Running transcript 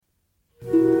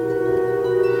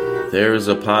There is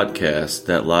a podcast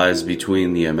that lies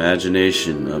between the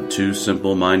imagination of two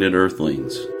simple-minded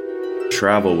earthlings.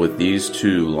 Travel with these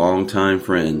two longtime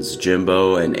friends,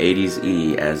 Jimbo and 80s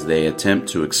E, as they attempt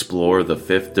to explore the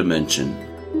fifth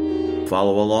dimension.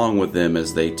 Follow along with them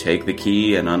as they take the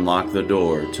key and unlock the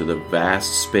door to the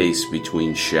vast space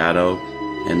between shadow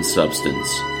and substance.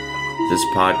 This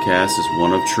podcast is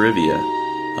one of trivia,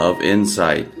 of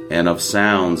insight, and of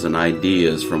sounds and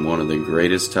ideas from one of the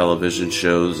greatest television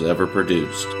shows ever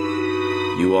produced.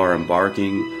 You are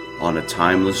embarking on a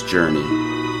timeless journey.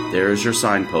 There is your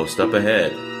signpost up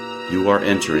ahead. You are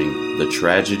entering the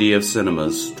tragedy of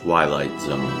cinema's Twilight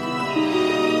Zone.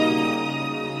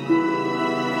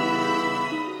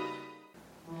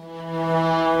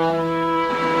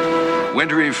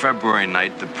 Wintry February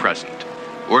night, the present.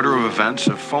 Order of events,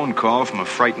 a phone call from a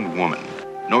frightened woman,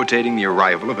 notating the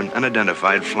arrival of an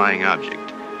unidentified flying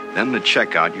object. Then the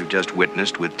checkout you just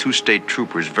witnessed with two state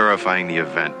troopers verifying the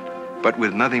event, but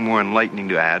with nothing more enlightening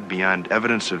to add beyond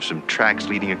evidence of some tracks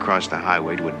leading across the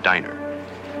highway to a diner.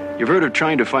 You've heard of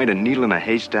trying to find a needle in a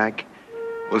haystack?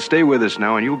 Well, stay with us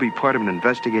now and you'll be part of an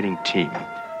investigating team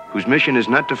whose mission is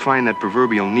not to find that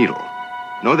proverbial needle.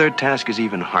 No, their task is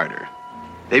even harder.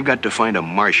 They've got to find a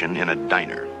Martian in a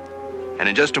diner. And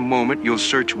in just a moment, you'll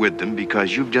search with them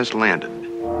because you've just landed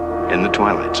in the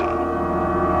Twilight Zone.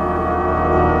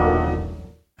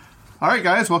 All right,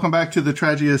 guys, welcome back to the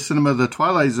Tragedy of Cinema, the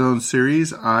Twilight Zone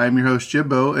series. I'm your host,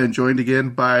 Jimbo, and joined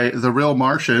again by the real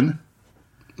Martian.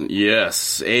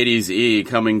 Yes, 80s E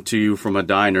coming to you from a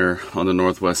diner on the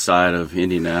northwest side of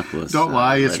Indianapolis. Don't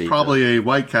lie, it's probably a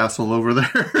White Castle over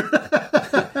there.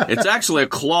 It's actually a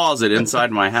closet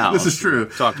inside my house. This is true.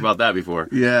 We've talked about that before.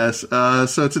 Yes.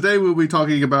 So today we'll be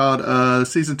talking about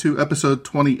Season 2, Episode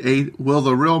 28, Will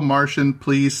the Real Martian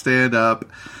Please Stand Up?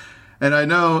 And I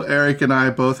know Eric and I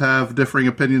both have differing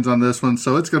opinions on this one,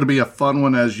 so it's going to be a fun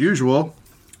one as usual.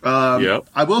 Yep.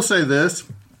 I will say this.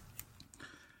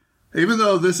 Even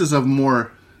though this is a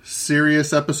more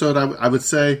serious episode, I would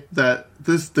say that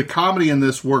the comedy in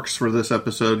this works for this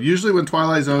episode. Usually when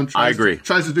Twilight Zone tries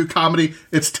to do comedy,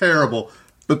 it's terrible.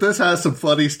 But this has some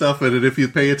funny stuff in it if you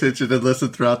pay attention and listen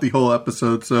throughout the whole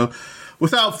episode. So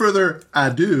without further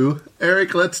ado,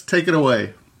 Eric, let's take it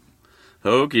away.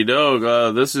 Okie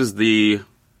doke. This is the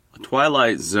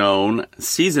Twilight Zone,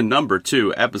 Season number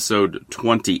 2, Episode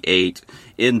 28,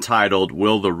 entitled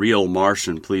Will the Real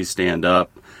Martian Please Stand Up?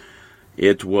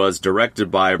 It was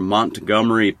directed by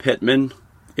Montgomery Pittman.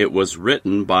 It was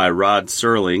written by Rod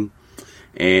Serling.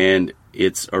 And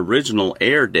its original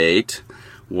air date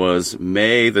was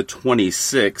May the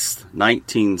 26th,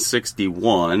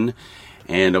 1961.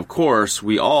 And, of course,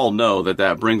 we all know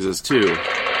that brings us to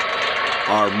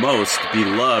our most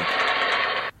beloved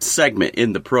segment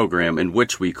in the program, in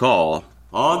which we call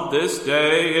On This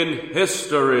Day in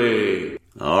History.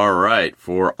 All right,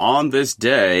 for On This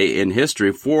Day in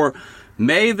History, for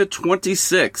May the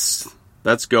 26th,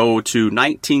 let's go to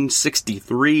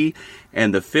 1963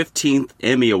 and the 15th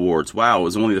Emmy Awards. Wow, it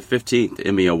was only the 15th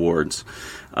Emmy Awards.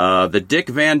 The Dick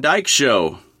Van Dyke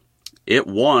Show, it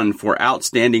won for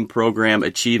Outstanding Program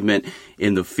Achievement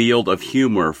in the Field of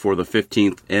Humor for the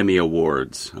 15th Emmy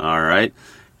Awards. All right.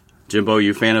 Jimbo,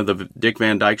 you a fan of the Dick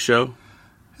Van Dyke Show?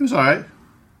 It was all right.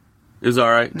 It was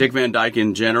all right. Dick Van Dyke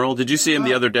in general. Did you see him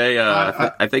the other day?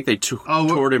 I think they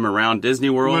toured him around Disney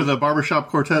World. Where the barbershop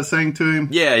quartet sang to him?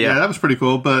 Yeah. Yeah, that was pretty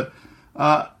cool. But,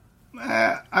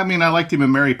 I mean, I liked him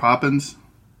in Mary Poppins.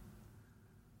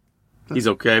 He's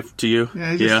okay to you?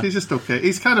 Yeah, he's just okay.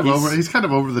 He's kind of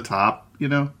over the top, you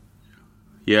know?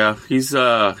 Yeah, he's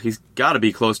got to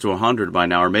be close to 100 by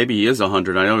now, or maybe he is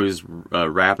 100. I know he's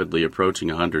rapidly approaching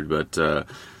 100, but so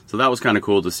that was kind of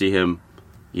cool to see him,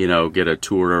 you know, get a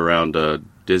tour around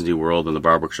Disney World and the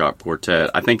Barbershop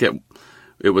Quartet. I think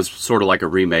it was sort of like a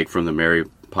remake from the Mary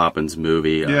Poppins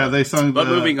movie. Yeah, they sung. But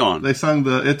moving on, they sung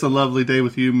the "It's a Lovely Day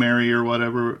with You, Mary" or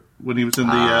whatever when he was in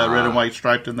the red and white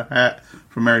striped in the hat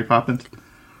from Mary Poppins.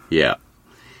 Yeah.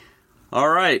 All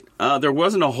right. There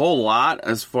wasn't a whole lot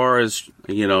as far as,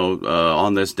 you know,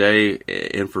 on this day,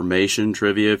 information,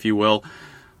 trivia, if you will.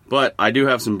 But I do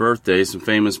have some birthdays, some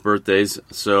famous birthdays.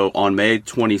 So on May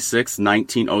 26,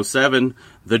 1907,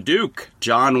 the Duke,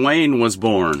 John Wayne, was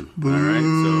born. All right.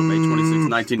 So May 26,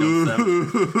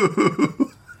 1907.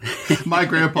 My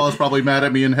grandpa's probably mad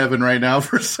at me in heaven right now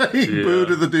for saying boo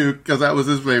to the Duke, because that was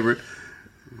his favorite.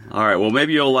 All right, well,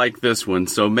 maybe you'll like this one.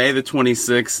 So, May the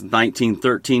 26th,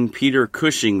 1913, Peter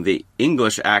Cushing, the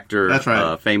English actor, that's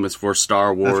right. Famous for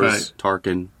Star Wars, that's right.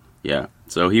 Tarkin. Yeah,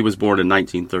 so he was born in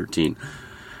 1913.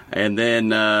 And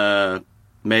then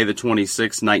May the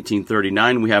 26th,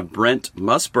 1939, we have Brent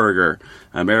Musburger,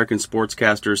 American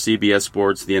sportscaster, CBS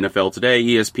Sports, the NFL Today,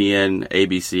 ESPN,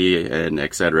 ABC, and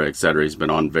et cetera, et cetera. He's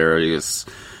been on various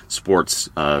sports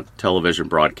television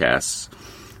broadcasts.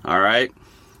 All right.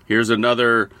 Here's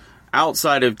another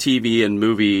outside of TV and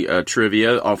movie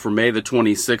trivia for May the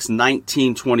 26th,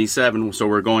 1927. So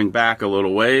we're going back a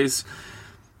little ways.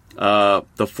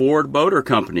 The Ford Motor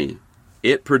Company.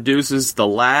 It produces the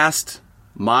last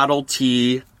Model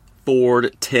T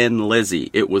Ford Tin Lizzie.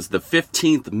 It was the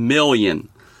 15th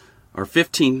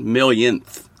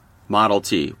millionth Model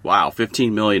T. Wow,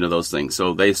 15 million of those things.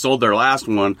 So they sold their last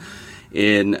one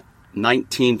in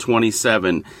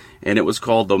 1927, and it was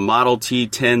called the Model T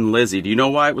Tin Lizzie. Do you know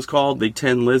why it was called the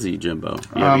Tin Lizzie, Jimbo? Do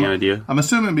you have any idea? I'm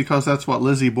assuming because that's what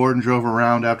Lizzie Borden drove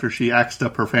around after she axed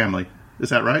up her family. Is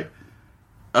that right?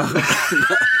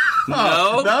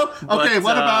 No. Okay.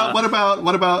 But, what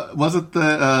about? Was it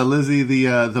the Lizzie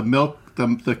the milk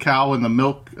the cow and the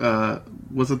milk?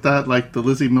 Wasn't that like the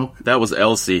Lizzie milk? That was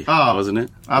Elsie, wasn't it?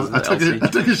 I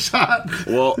took a shot.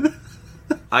 Well,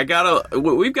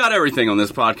 we've got everything on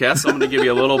this podcast, so I'm going to give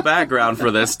you a little background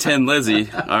for this Tin Lizzie.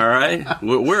 All right,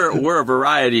 we're a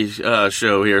variety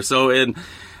show here. So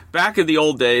back in the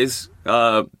old days.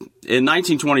 In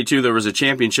 1922, there was a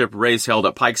championship race held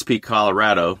at Pikes Peak,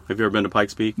 Colorado. Have you ever been to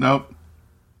Pikes Peak? Nope.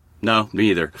 No, me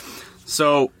either.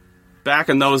 So, back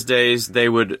in those days, they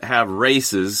would have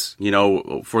races,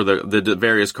 for the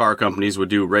various car companies would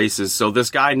do races. So, this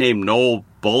guy named Noel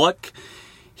Bullock,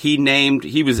 he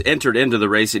was entered into the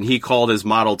race, and he called his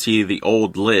Model T the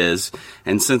Old Liz.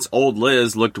 And since Old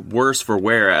Liz looked worse for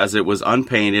wear as it was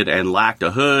unpainted and lacked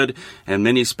a hood, and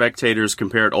many spectators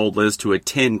compared Old Liz to a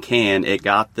tin can, it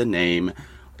got the name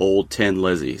Old Tin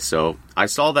Lizzie. So I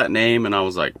saw that name, and I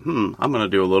was like, I'm going to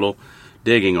do a little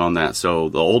digging on that. So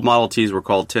the old Model Ts were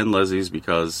called Tin Lizzies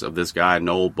because of this guy,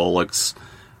 Noel Bullock's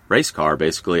race car,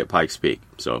 basically, at Pikes Peak.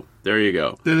 So there you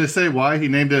go. Did it say why he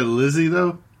named it Lizzie,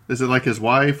 though? Is it like his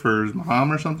wife or his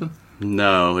mom or something?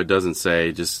 No, it doesn't say.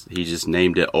 He just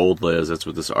named it Old Liz. That's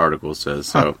what this article says.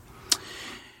 So,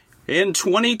 in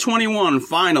 2021,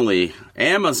 finally,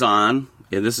 Amazon,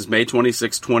 and this is May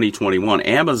 26, 2021,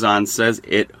 Amazon says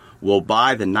it will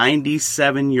buy the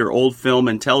 97-year-old film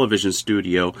and television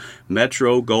studio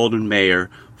Metro-Goldwyn-Mayer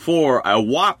for a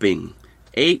whopping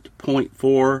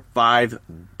 $8.45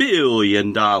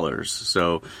 billion.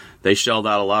 So, they shelled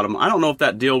out a lot of money. I don't know if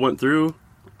that deal went through.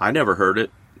 I never heard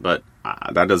it, but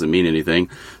that doesn't mean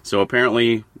anything. So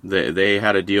apparently they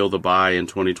had a deal to buy in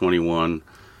 2021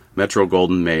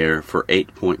 Metro-Goldwyn-Mayer for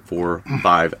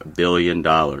 $8.45 billion.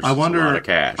 I wonder, a lot of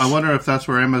cash. I wonder if that's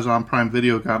where Amazon Prime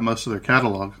Video got most of their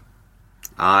catalog.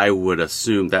 I would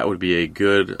assume that would be a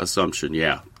good assumption.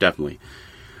 Yeah, definitely.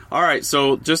 All right,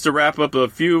 so just to wrap up a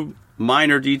few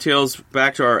minor details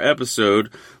back to our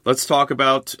episode, let's talk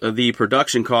about the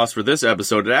production cost for this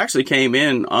episode. It actually came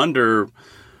in under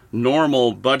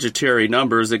normal budgetary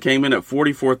numbers. It came in at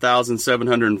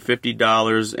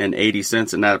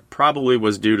 $44,750.80, and that probably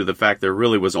was due to the fact there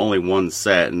really was only one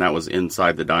set, and that was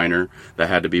inside the diner that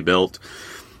had to be built.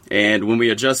 And when we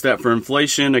adjust that for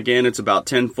inflation, again, it's about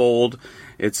tenfold.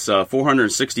 It's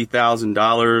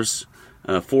 $460,000,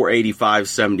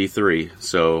 $485.73.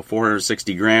 So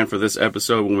 $460,000 for this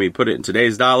episode. When we put it in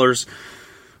today's dollars,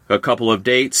 a couple of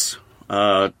dates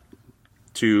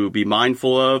to be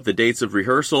mindful of. The dates of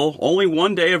rehearsal. Only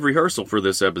one day of rehearsal for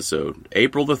this episode.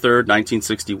 April the 3rd,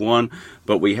 1961.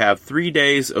 But we have 3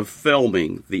 days of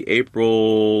filming. The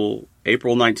April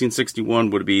 1961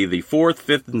 would be the 4th,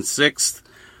 5th, and 6th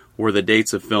were the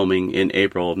dates of filming in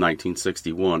April of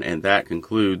 1961. And that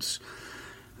concludes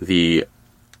the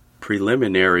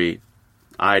preliminary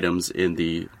items in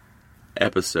the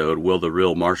episode. Will the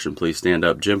real Martian please stand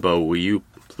up? Jimbo, will you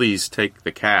please take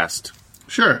the cast?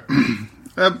 Sure.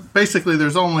 Basically,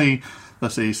 there's only,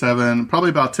 probably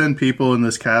about 10 people in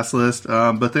this cast list,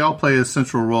 but they all play a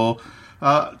central role.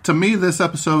 To me, this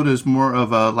episode is more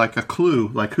of a clue,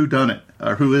 like who done it,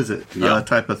 or who is it,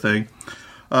 type of thing.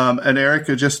 And Eric,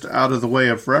 just out of the way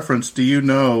of reference, do you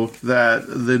know that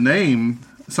the name,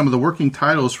 some of the working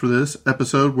titles for this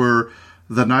episode were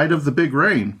The Night of the Big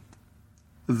Rain,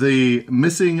 The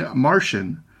Missing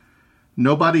Martian,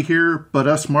 Nobody Here But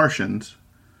Us Martians,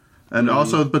 and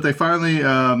also, but they finally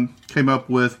came up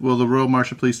with Will the Real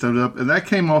Martian Please Stand Up, and that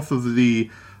came off of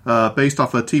based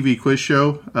off a TV quiz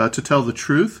show, To Tell the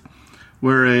Truth,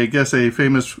 where a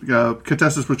famous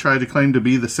contestant would try to claim to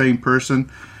be the same person,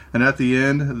 and at the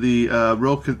end, the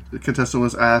real contestant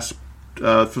was asked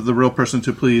for the real person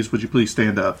to would you please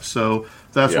stand up? So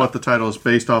that's what the title is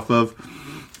based off of.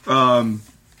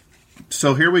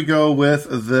 So here we go with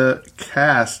the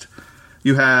cast.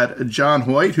 You had John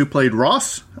Hoyt, who played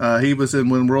Ross. He was in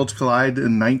When Worlds Collide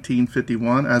in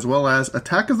 1951, as well as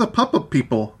Attack of the Puppet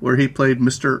People, where he played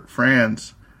Mr.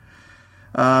 Franz.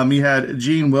 You had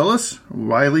Jean Willis,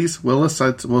 Willis,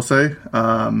 we'll say,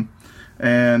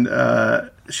 and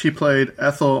she played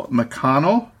Ethel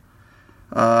McConnell.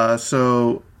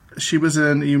 So she was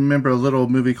in, you remember a little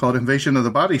movie called Invasion of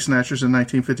the Body Snatchers in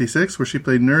 1956, where she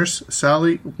played Nurse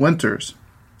Sally Winters.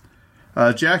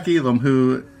 Jack Elam,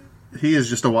 who... he is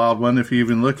just a wild one if you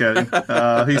even look at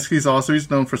him. He's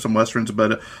known for some westerns,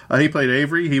 but he played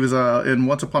Avery. He was in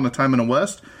Once Upon a Time in the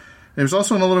West. He was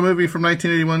also in a little movie from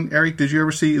 1981. Eric, did you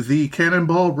ever see The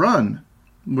Cannonball Run,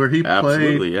 where he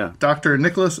played Dr.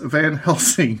 Nicholas Van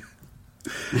Helsing?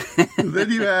 Then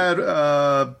you had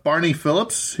Barney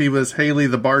Phillips. He was Haley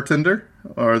the bartender,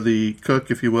 or the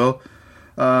cook, if you will.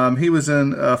 He was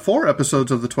in 4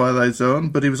 episodes of The Twilight Zone,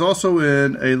 but he was also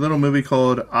in a little movie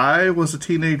called I Was a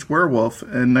Teenage Werewolf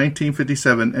in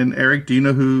 1957. And Eric, do you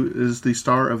know who is the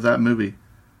star of that movie?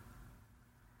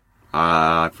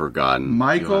 I've forgotten.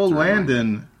 Michael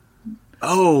Landon.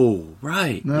 Oh,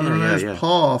 right. Known as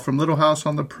Paul from Little House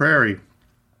on the Prairie.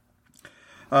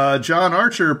 John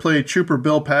Archer played Trooper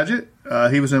Bill Paget.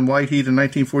 He was in White Heat in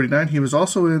 1949. He was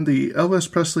also in the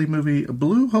Elvis Presley movie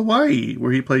Blue Hawaii,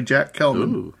 where he played Jack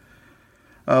Kelman.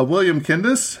 William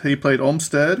Kindis, he played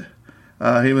Olmsted.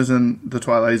 He was in The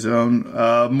Twilight Zone.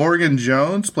 Morgan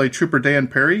Jones played Trooper Dan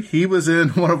Perry. He was in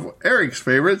one of Eric's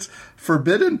favorites,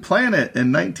 Forbidden Planet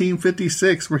in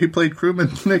 1956, where he played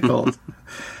Crewman Nichols.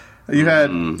 You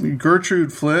had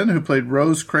Gertrude Flynn, who played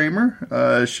Rose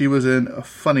Kramer. She was in A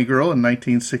Funny Girl in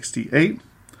 1968.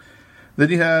 Then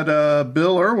you had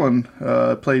Bill Irwin,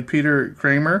 played Peter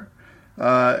Kramer.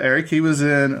 Eric, he was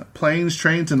in Planes,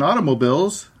 Trains, and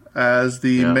Automobiles as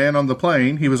the man on the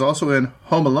plane. He was also in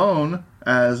Home Alone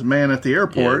as man at the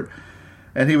airport. Yeah.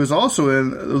 And he was also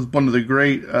in one of the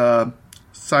great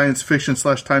science fiction /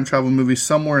 time travel movies,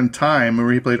 Somewhere in Time,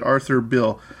 where he played Arthur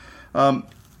Bill.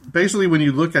 Basically, when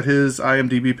you look at his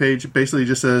IMDb page, it basically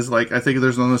just says, like, I think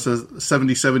there's one that says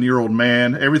 77-year-old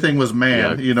man. Everything was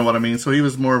man, you know what I mean? So he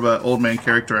was more of an old man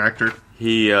character actor.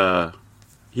 He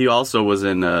also was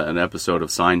in an episode of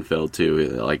Seinfeld,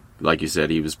 too. Like you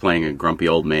said, he was playing a grumpy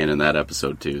old man in that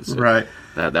episode, too. So right.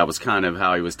 That was kind of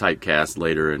how he was typecast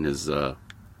later in his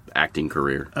acting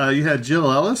career. You had Jill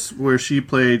Ellis, where she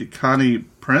played Connie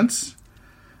Prince.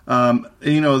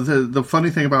 The funny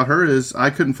thing about her is I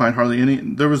couldn't find hardly any.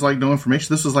 There was like no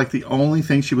information. This was like the only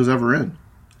thing she was ever in.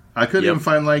 I couldn't even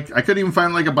find like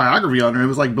a biography on her. It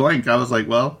was like blank. I was like,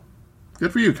 well,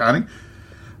 good for you, Connie.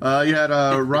 You had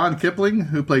Ron Kipling,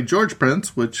 who played George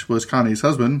Prince, which was Connie's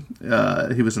husband.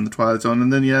 He was in The Twilight Zone.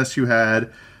 And then, yes, you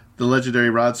had the legendary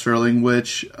Rod Serling,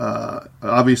 which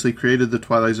obviously created The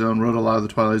Twilight Zone, wrote a lot of The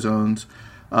Twilight Zones.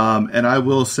 And I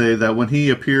will say that when he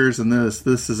appears in this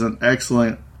is an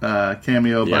excellent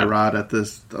cameo by Rod at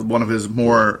this, one of his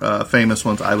more famous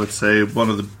ones, I would say. One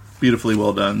of the beautifully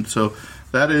well done. So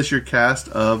that is your cast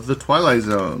of The Twilight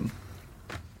Zone.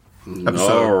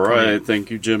 All right.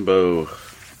 Thank you, Jimbo.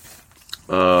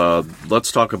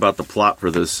 Let's talk about the plot for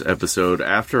this episode.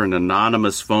 After an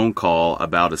anonymous phone call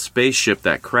about a spaceship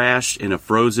that crashed in a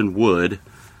frozen wood,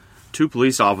 2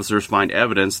 police officers find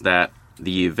evidence that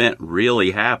the event really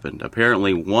happened.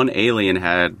 Apparently, one alien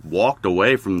had walked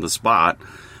away from the spot.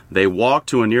 They walk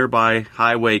to a nearby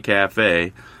highway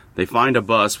cafe. They find a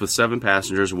bus with 7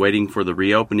 passengers waiting for the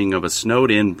reopening of a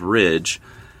snowed-in bridge.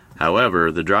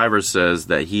 However, the driver says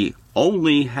that he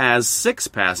only has 6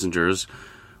 passengers,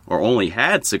 or only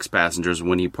had 6 passengers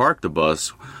when he parked the bus.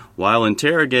 While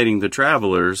interrogating the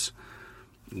travelers,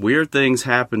 weird things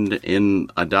happened in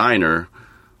a diner,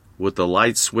 with the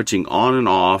lights switching on and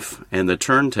off and the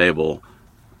turntable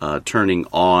turning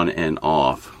on and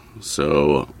off.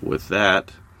 So, with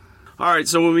that... Alright,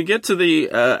 so when we get to the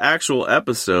actual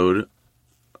episode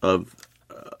of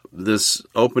this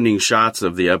opening shots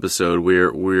of the episode,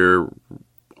 we're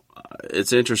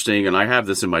it's interesting, and I have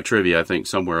this in my trivia, I think,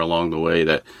 somewhere along the way,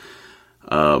 that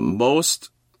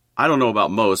I don't know about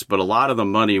most, but a lot of the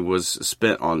money was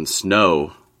spent on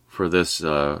snow for this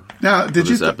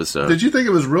episode. Did you think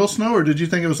it was real snow, or did you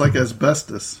think it was like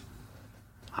asbestos?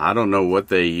 I don't know what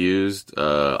they used.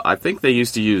 I think they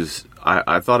used to use...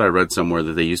 I thought I read somewhere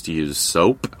that they used to use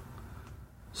soap.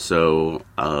 So,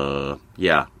 I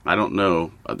don't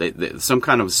know. Some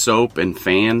kind of soap and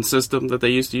fan system that they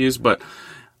used to use. But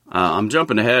I'm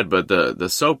jumping ahead, but the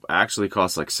soap actually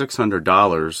costs like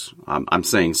 $600. I'm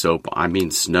saying soap, I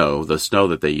mean snow. The snow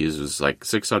that they use was like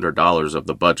 $600 of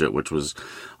the budget, which was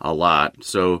a lot.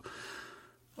 So,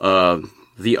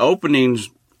 the opening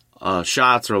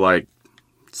shots are like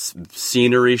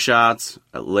scenery shots.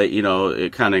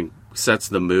 It kind of sets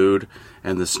the mood,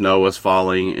 and the snow is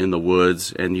falling in the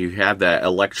woods, and you have that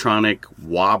electronic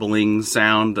wobbling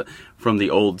sound from the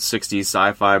old 60s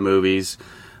sci-fi movies.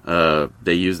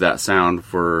 They use that sound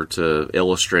to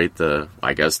illustrate the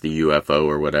UFO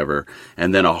or whatever.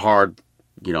 And then a hard,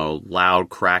 loud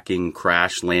cracking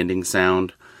crash landing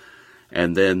sound.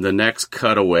 And then the next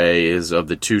cutaway is of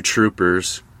the two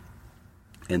troopers,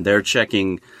 and they're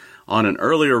checking on an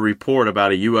earlier report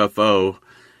about a UFO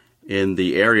in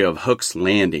the area of Hook's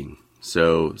Landing.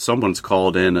 So someone's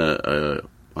called in an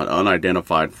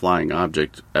unidentified flying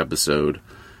object episode.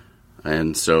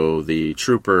 And so the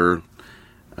trooper,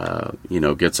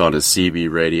 gets on his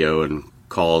CB radio and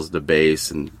calls the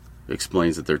base and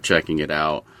explains that they're checking it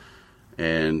out.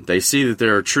 And they see that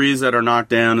there are trees that are knocked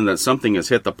down and that something has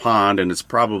hit the pond, and it's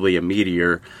probably a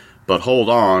meteor. But hold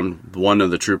on, one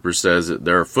of the troopers says that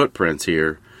there are footprints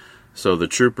here. So the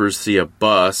troopers see a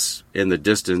bus in the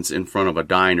distance in front of a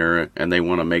diner, and they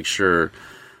want to make sure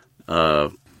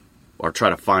or try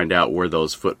to find out where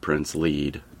those footprints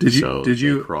lead. Did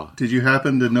you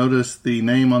happen to notice the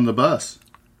name on the bus?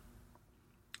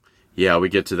 Yeah, we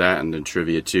get to that in the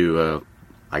trivia too.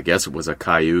 I guess it was a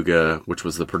Cayuga, which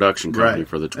was the production company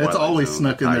for the Twilight It's always Zone.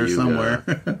 snuck in there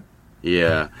somewhere.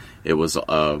 Yeah, it was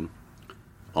on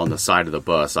the side of the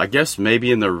bus. I guess maybe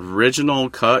in the original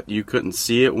cut you couldn't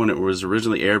see it when it was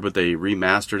originally aired, but they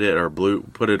remastered it or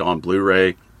put it on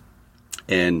Blu-ray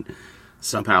and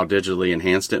somehow digitally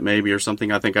enhanced it maybe or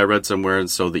something. I think I read somewhere, and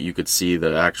so that you could see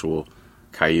the actual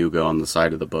Cayuga on the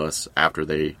side of the bus after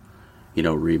they,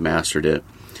 remastered it.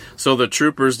 So the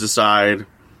troopers decide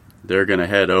they're going to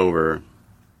head over,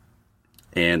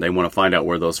 and they want to find out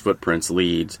where those footprints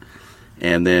lead.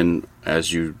 And then,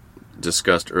 as you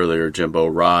discussed earlier, Jimbo,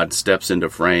 Rod steps into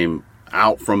frame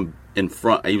out from in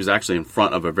front. He was actually in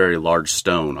front of a very large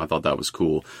stone. I thought that was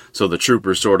cool. So the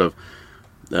troopers sort of,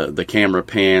 the camera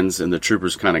pans, and the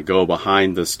troopers kind of go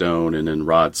behind the stone, and then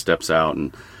Rod steps out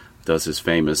and does his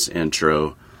famous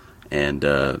intro. And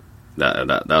that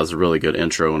was a really good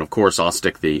intro. And of course, I'll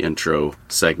stick the intro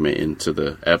segment into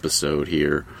the episode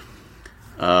here.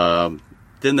 Then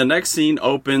the next scene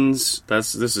opens.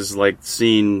 This is like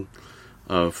scene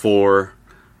 4.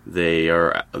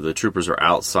 The troopers are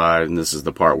outside, and this is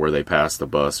the part where they pass the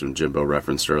bus, and Jimbo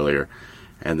referenced earlier.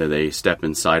 And then they step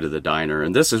inside of the diner,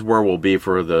 and this is where we'll be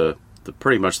for the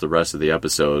pretty much the rest of the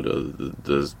episode.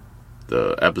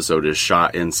 The episode is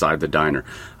shot inside the diner.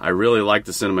 I really like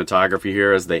the cinematography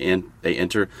here as they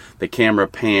enter. The camera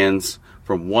pans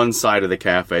from one side of the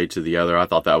cafe to the other. I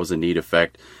thought that was a neat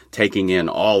effect, taking in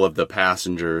all of the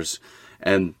passengers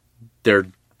and their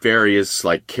various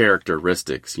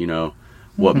characteristics,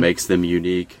 what makes them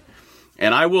unique.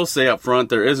 And I will say up front,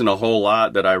 there isn't a whole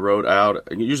lot that I wrote out.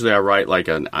 Usually I write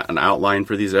an outline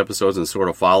for these episodes and sort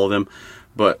of follow them.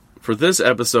 But for this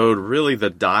episode, really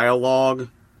the dialogue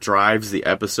drives the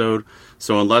episode.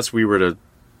 So unless we were to,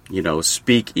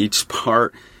 speak each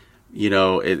part,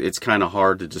 it's kind of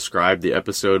hard to describe the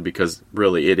episode because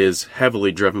really it is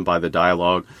heavily driven by the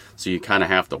dialogue. So you kind of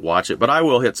have to watch it. But I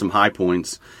will hit some high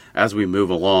points as we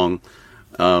move along.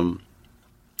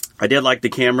 I did like the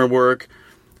camera work.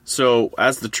 So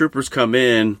as the troopers come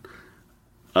in,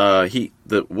 I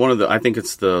think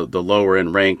it's the lower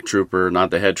end rank trooper, not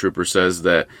the head trooper, says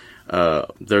that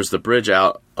there's the bridge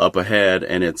up ahead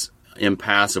and it's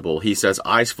impassable. He says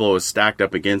ice flow is stacked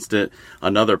up against it,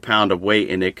 another pound of weight,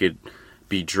 and it could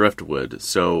be driftwood.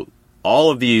 So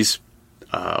all of these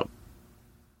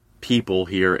people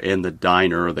here in the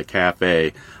diner or the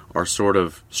cafe are sort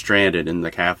of stranded in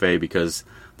the cafe because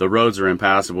the roads are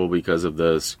impassable because of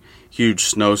this huge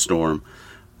snowstorm.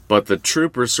 But the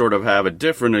troopers sort of have a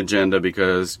different agenda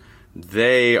because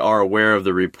they are aware of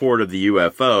the report of the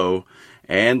UFO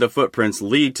and the footprints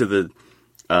lead to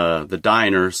the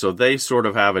diner. So they sort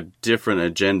of have a different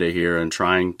agenda here in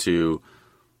trying to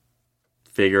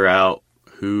figure out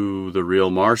who the real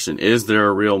Martian is. There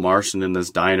a real Martian in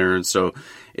this diner? And so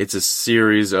it's a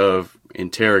series of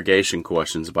interrogation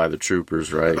questions by the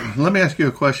troopers, right? Let me ask you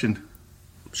a question.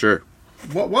 Sure.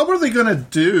 What were they going to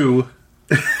do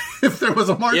if there was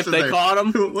a Martian there? If they caught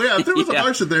him? Well, yeah, if there was a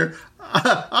Martian there,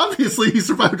 obviously he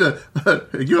survived a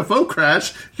UFO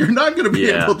crash. You're not going to be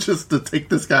able just to take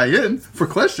this guy in for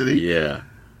questioning. Yeah,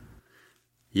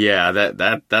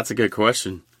 that's a good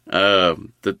question.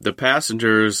 The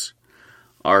passengers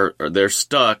they're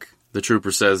stuck. The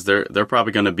trooper says they're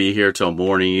probably going to be here till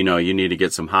morning. You need to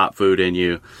get some hot food in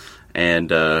you.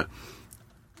 And,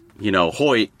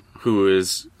 Hoyt, who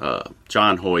is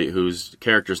John Hoyt, whose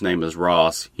character's name is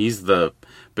Ross, he's the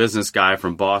business guy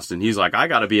from Boston. He's like, I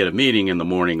got to be at a meeting in the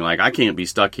morning. Like, I can't be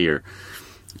stuck here.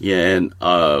 Yeah, and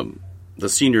the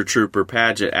senior trooper,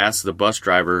 Paget, asks the bus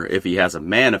driver if he has a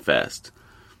manifest.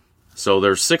 So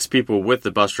there's 6 people with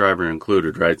the bus driver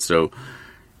included, right? So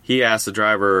he asks the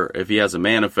driver if he has a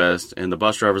manifest, and the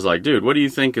bus driver's like, dude, what do you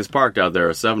think is parked out there,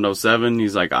 a 707?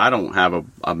 He's like, I don't have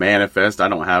a manifest. I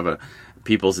don't have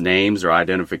people's names or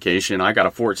identification. I got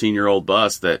a 14-year-old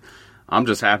bus that I'm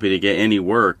just happy to get any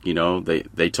work. You know,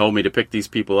 they told me to pick these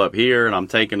people up here, and I'm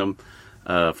taking them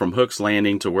from Hook's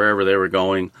Landing to wherever they were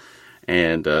going.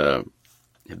 And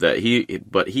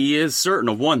but he is certain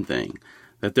of one thing,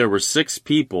 that there were 6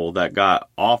 people that got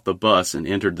off the bus and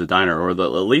entered the diner, or at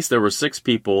least there were 6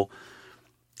 people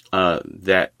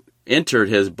that entered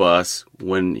his bus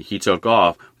when he took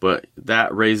off. But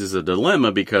that raises a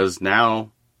dilemma, because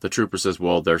now the trooper says,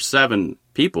 well, there's 7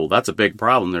 people. That's a big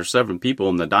problem. There's 7 people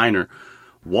in the diner.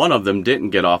 One of them didn't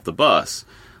get off the bus.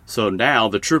 So now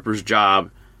the trooper's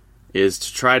job is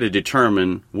to try to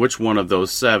determine which one of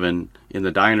those 7 in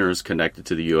the diner is connected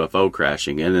to the UFO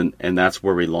crashing. And that's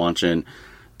where we launch in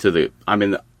to the... I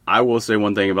mean, I will say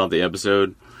one thing about the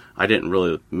episode. I didn't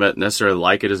really necessarily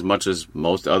like it as much as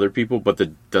most other people, but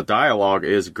the dialogue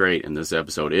is great in this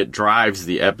episode. It drives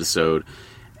the episode.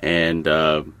 And,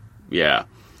 yeah.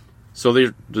 So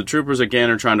the troopers, again,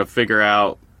 are trying to figure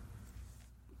out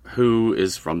who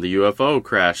is from the UFO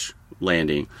crash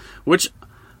landing, which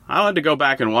I had to go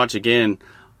back and watch again.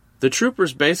 The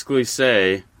troopers basically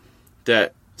say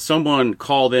that someone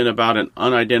called in about an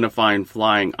unidentified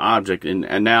flying object,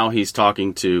 and now he's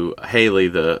talking to Haley,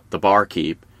 the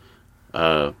barkeep.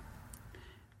 And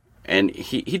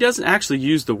he doesn't actually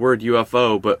use the word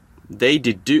UFO, but they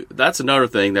deduce. That's another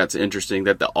thing that's interesting,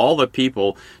 that all the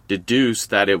people deduced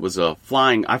that it was a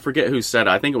flying... I forget who said it.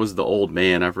 I think it was the old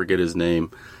man. I forget his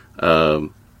name.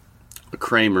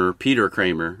 Kramer, Peter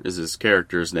Kramer is his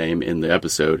character's name in the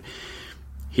episode.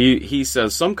 He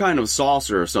says some kind of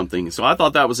saucer or something. So I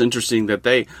thought that was interesting, that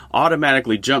they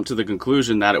automatically jumped to the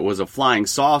conclusion that it was a flying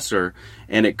saucer,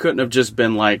 and it couldn't have just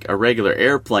been like a regular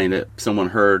airplane that someone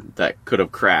heard that could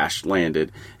have crashed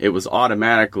landed. It was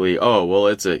automatically, oh, well,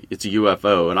 it's a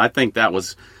UFO. And I think that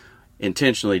was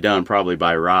intentionally done, probably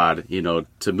by Rod,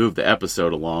 to move the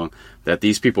episode along, that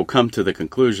these people come to the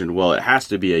conclusion, well, it has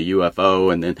to be a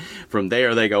UFO, and then from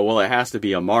there they go, well, it has to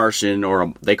be a Martian,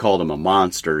 or they called him a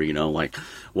monster,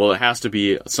 well, it has to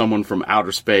be someone from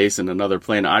outer space and another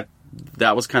planet.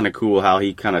 That was kind of cool how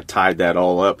he kind of tied that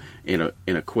all up in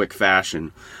a quick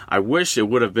fashion. I wish it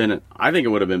would have been, I think it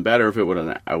would have been better if it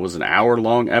was an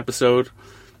hour-long episode.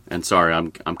 And sorry,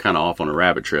 I'm kind of off on a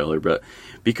rabbit trail here, but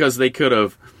because they could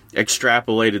have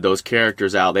extrapolated those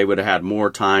characters out, they would have had more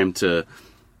time to...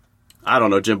 I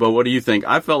don't know, Jimbo, what do you think?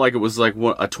 I felt like it was like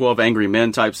a 12 Angry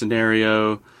Men type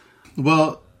scenario.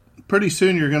 Well, pretty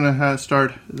soon you're going to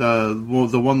start...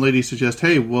 the one lady suggests,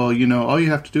 hey, well, all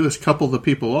you have to do is couple the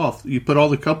people off. You put all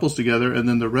the couples together, and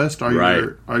then the rest are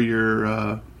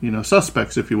your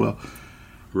suspects, if you will.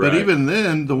 Right. But even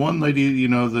then, the one lady,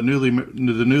 the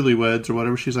newlyweds or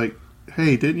whatever, she's like,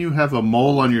 hey, didn't you have a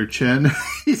mole on your chin?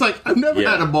 He's like, I've never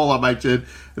had a mole on my chin.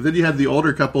 And then you have the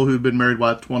older couple who'd been married,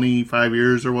 25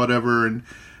 years or whatever, and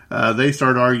they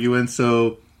start arguing.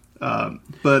 So,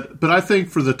 but I think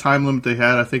for the time limit they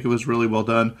had, I think it was really well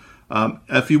done.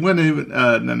 If you went even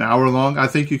an hour long, I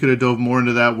think you could have dove more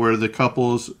into that, where the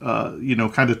couples,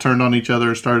 kind of turned on each other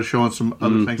and started showing some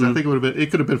other things. I think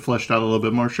it could have been fleshed out a little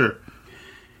bit more, sure.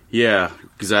 Yeah,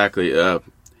 exactly.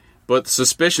 But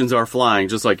suspicions are flying,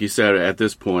 just like you said at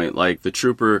this point. Like, the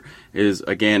trooper is,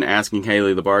 again, asking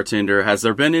Haley, the bartender, has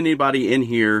there been anybody in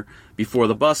here before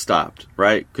the bus stopped,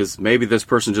 right? Because maybe this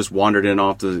person just wandered in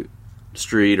off the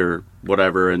street or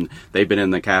whatever, and they've been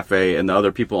in the cafe, and the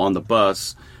other people on the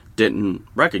bus didn't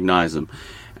recognize them.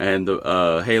 And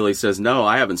Haley says, no,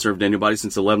 I haven't served anybody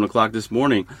since 11 o'clock this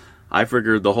morning. I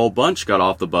figured the whole bunch got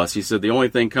off the bus. He said the only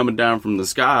thing coming down from the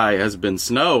sky has been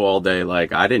snow all day.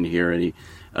 Like, I didn't hear any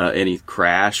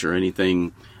crash or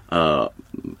anything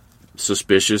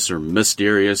suspicious or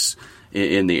mysterious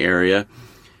in the area.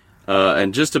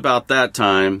 And just about that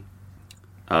time,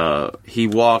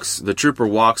 the trooper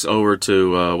walks over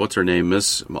to, what's her name,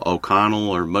 Miss O'Connell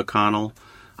or McConnell?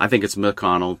 I think it's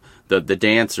McConnell, the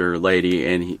dancer lady,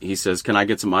 and he says, can I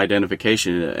get some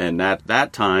identification? And at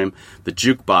that time, the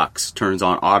jukebox turns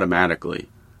on automatically,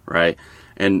 right?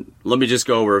 And let me just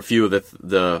go over a few of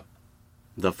the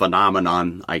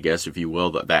phenomenon, I guess, if you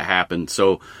will, that happened.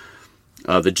 So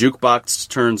the jukebox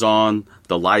turns on,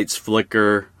 the lights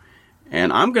flicker,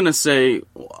 And I'm going to say,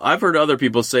 I've heard other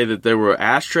people say that there were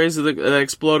ashtrays that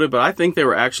exploded, but I think they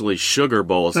were actually sugar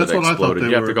bowls that exploded.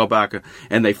 You have to go back,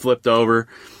 and they flipped over.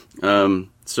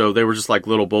 So they were just like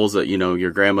little bowls that,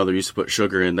 your grandmother used to put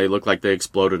sugar in. They looked like they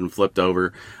exploded and flipped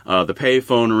over. The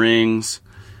payphone rings,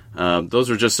 those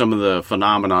are just some of the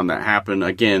phenomenon that happened,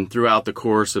 again, throughout the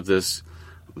course of this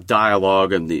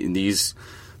dialogue. And these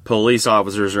police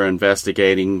officers are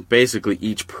investigating basically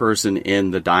each person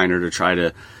in the diner to try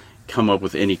to come up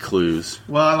with any clues.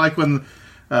 Well, I like when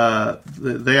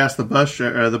they asked the bus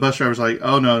driver's like,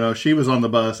 oh, no, she was on the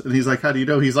bus. And he's like, how do you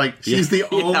know? He's like, she's the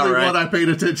only one I paid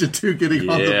attention to getting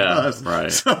on the bus. Right.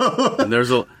 So,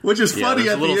 and which is funny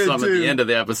at the end, at the end of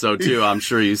the episode, too. I'm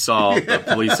sure you saw the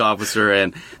police officer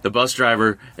and the bus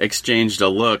driver exchanged a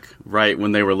look right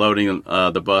when they were loading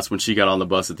the bus, when she got on the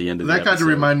bus at the end of the episode. That kind of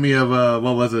reminded me of,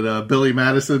 what was it, Billy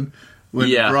Madison? When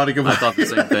Veronica I thought the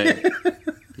same thing.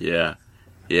 Yeah.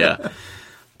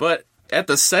 But at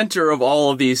the center of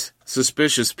all of these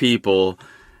suspicious people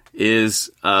is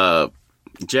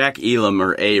Jack Elam,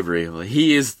 or Avery.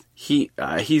 He's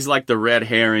like the red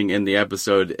herring in the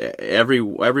episode.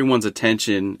 Everyone's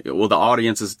attention, the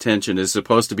audience's attention is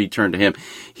supposed to be turned to him.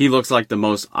 He looks like the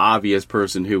most obvious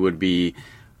person who would be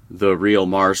the real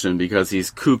Martian because he's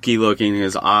kooky looking.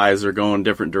 His eyes are going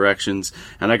different directions.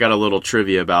 And I got a little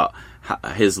trivia about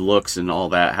his looks and all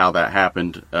that, how that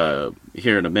happened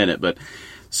here in a minute. But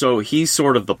so he's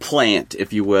sort of the plant,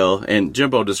 if you will, and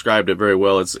Jimbo described it very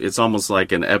well. It's almost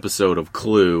like an episode of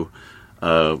Clue,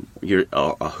 a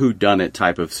whodunit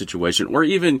type of situation, or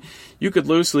even you could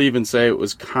loosely even say it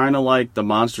was kind of like the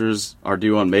Monsters Are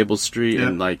Due on Maple Street,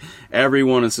 and like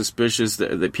everyone is suspicious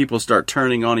that people start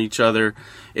turning on each other.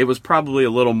 It was probably a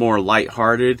little more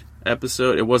lighthearted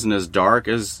episode. It wasn't as dark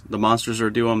as the Monsters Are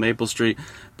Due on Maple Street,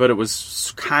 but it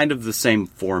was kind of the same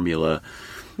formula.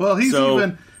 Well,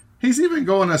 He's even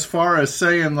going as far as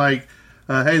saying, like,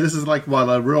 hey, this is like,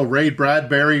 a real Ray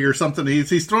Bradbury or something.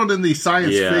 He's throwing in these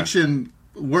science fiction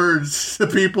words to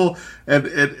people,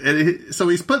 and so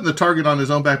he's putting the target on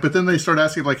his own back. But then they start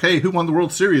asking, like, hey, who won the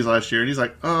World Series last year? And he's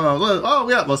like,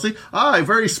 well, see,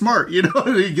 very smart,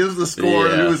 and he gives the score.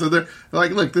 And who was in there.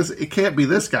 Like, look, it can't be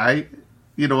this guy,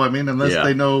 you know what I mean, unless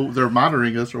they know they're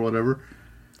monitoring us or whatever.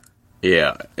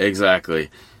 Yeah, exactly.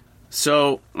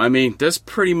 So, I mean, this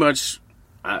pretty much...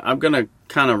 I'm going to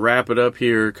kind of wrap it up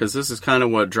here because this is kind of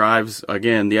what drives,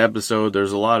 again, the episode.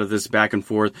 There's a lot of this back and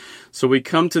forth. So we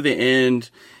come to the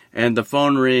end, and the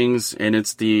phone rings, and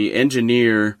it's the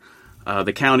engineer,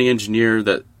 the county engineer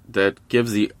that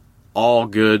gives the all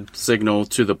good signal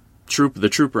to the trooper. The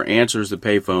trooper answers the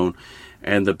payphone,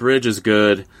 and the bridge is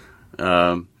good.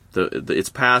 It's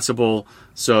passable.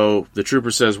 So the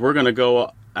trooper says, we're going to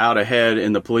go out ahead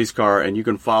in the police car, and you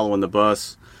can follow in the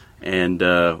bus, and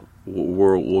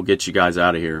we'll get you guys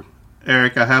out of here.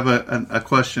 Eric, I have a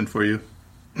question for you.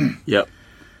 Yep.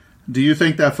 Do you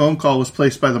think that phone call was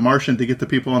placed by the Martian to get the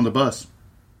people on the bus?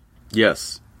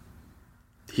 Yes.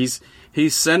 He's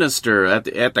sinister at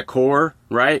the core,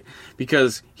 right?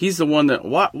 Because he's the one that...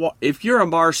 What if you're a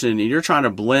Martian and you're trying to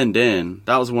blend in,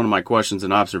 that was one of my questions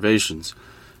and observations.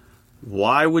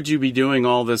 Why would you be doing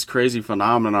all this crazy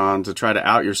phenomenon to try to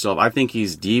out yourself? I think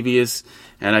he's devious,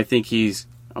 and I think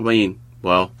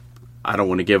I don't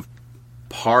want to give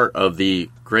part of the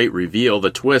great reveal, the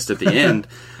twist at the end,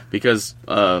 because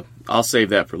I'll save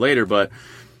that for later. But,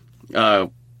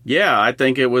 I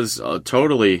think it was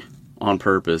totally on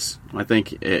purpose. I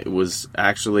think it was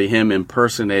actually him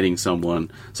impersonating someone.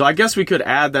 So I guess we could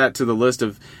add that to the list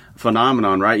of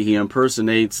phenomenon, right? He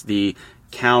impersonates the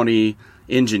county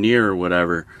engineer or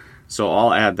whatever. So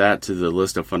I'll add that to the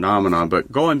list of phenomenon.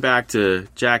 But going back to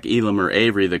Jack Elam, or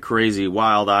Avery, the crazy,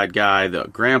 wild-eyed guy, the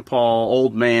grandpa,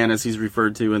 old man, as he's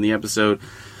referred to in the episode,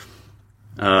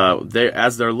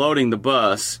 as they're loading the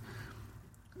bus,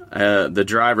 the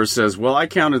driver says, well, I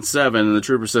counted 7. And the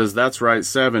trooper says, that's right,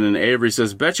 7. And Avery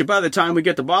says, bet you by the time we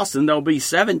get to Boston, there'll be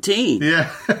 17.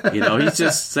 Yeah. He's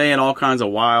just saying all kinds of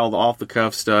wild,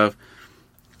 off-the-cuff stuff.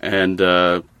 And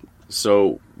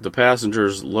so the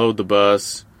passengers load the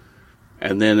bus.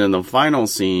 And then in the final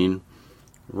scene,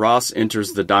 Ross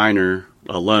enters the diner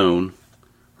alone,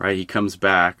 right? He comes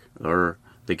back, or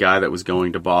the guy that was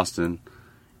going to Boston.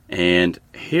 And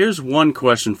here's one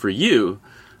question for you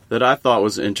that I thought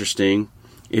was interesting.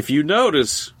 If you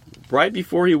notice, right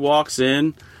before he walks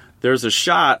in, there's a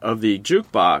shot of the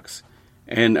jukebox,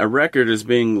 and a record is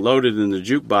being loaded in the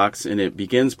jukebox, and it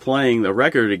begins playing the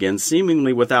record again,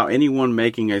 seemingly without anyone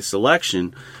making a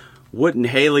selection. Wouldn't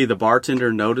Haley, the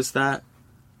bartender, notice that?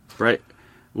 Right?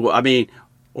 Well, I mean,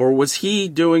 or was he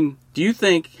doing... Do you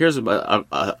think... Here's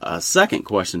a second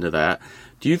question to that.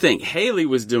 Do you think Haley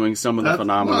was doing some of the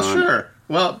phenomenon? Well, sure.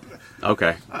 Well,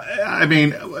 okay. I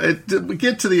mean, we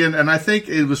get to the end, and I think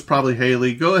it was probably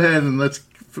Haley. Go ahead and let's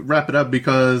wrap it up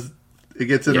because it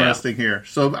gets interesting here.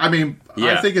 So, I mean,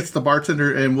 I think it's the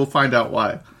bartender, and we'll find out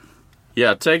why.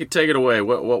 Yeah, take it away.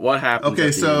 What happened?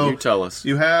 Okay, so you tell us.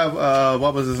 You have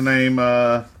what was his name?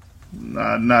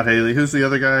 Not Haley. Who's the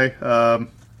other guy?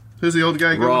 Who's the old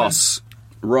guy? Ross.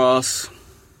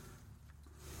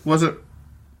 Was it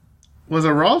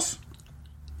Ross?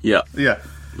 Yeah. Yeah.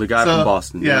 The guy from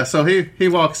Boston. Yeah, so he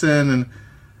walks in and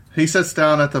he sits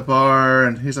down at the bar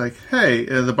and he's like, "Hey,"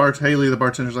 Haley, the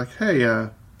bartender's like, "Hey,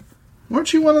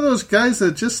 weren't you one of those guys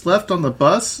that just left on the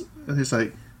bus?" And he's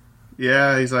like,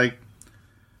 "Yeah." He's like,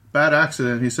 "Bad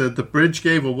accident." He said, "The bridge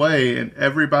gave away and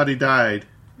everybody died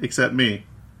except me."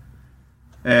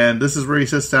 And this is where he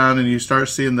sits down and you start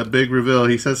seeing the big reveal.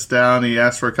 He sits down, he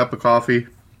asks for a cup of coffee,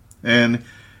 and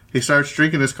he starts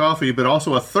drinking his coffee, but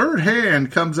also a third hand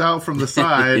comes out from the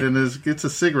side and gets a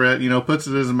cigarette, puts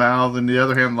it in his mouth, and the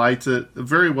other hand lights it.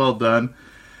 Very well done.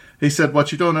 He said,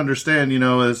 "What you don't understand,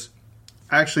 is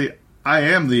actually I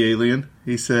am the alien."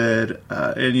 He said,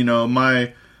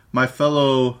 "And my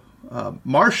fellow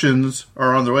Martians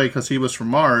are on their way," because he was from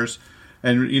Mars.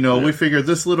 And, we figured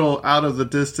this little out of the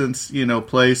distance,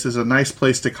 place is a nice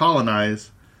place to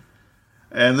colonize.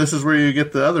 And this is where you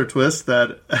get the other twist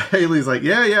that Haley's like,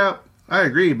 yeah, I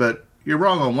agree, but you're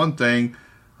wrong on one thing.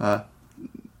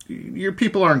 Your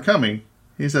people aren't coming.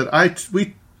 He said,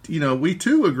 we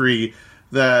too agree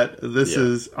that this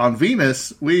is on Venus.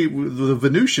 The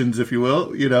Venusians, if you will,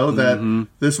 that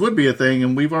this would be a thing,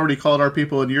 and we've already called our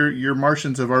people, and your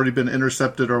Martians have already been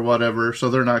intercepted or whatever, so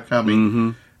they're not coming. Mm-hmm.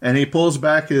 And he pulls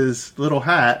back his little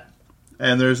hat,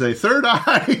 and there's a third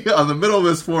eye on the middle of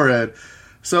his forehead.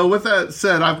 So with that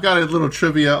said, I've got a little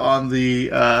trivia on the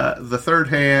third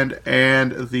hand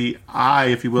and the eye,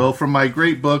 if you will, from my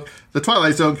great book, The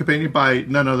Twilight Zone Companion by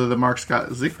none other than Mark Scott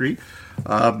Zickery.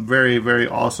 Very, very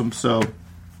awesome. So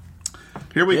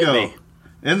here we go.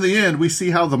 In the end, we see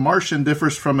how the Martian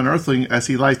differs from an Earthling as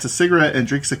he lights a cigarette and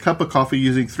drinks a cup of coffee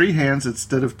using 3 hands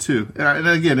instead of 2. And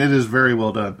again, it is very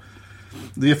well done.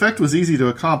 The effect was easy to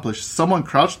accomplish. Someone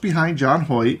crouched behind John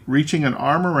Hoyt, reaching an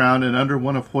arm around and under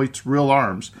one of Hoyt's real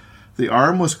arms. The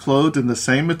arm was clothed in the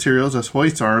same materials as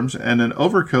Hoyt's arms, and an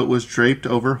overcoat was draped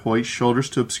over Hoyt's shoulders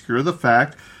to obscure the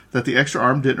fact that the extra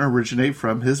arm didn't originate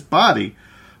from his body.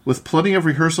 With plenty of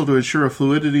rehearsal to ensure a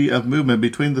fluidity of movement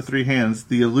between the 3 hands,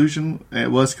 the illusion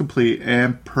was complete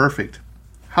and perfect.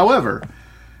 However,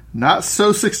 not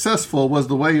so successful was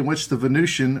the way in which the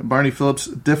Venusian, Barney Phillips,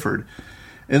 differed.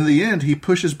 In the end, he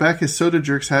pushes back his soda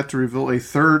jerk's hat to reveal a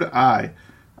third eye.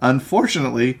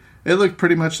 Unfortunately, it looked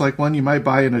pretty much like one you might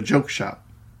buy in a joke shop.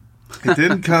 It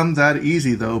didn't come that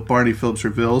easy, though, Barney Phillips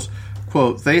reveals.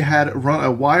 Quote, "They had run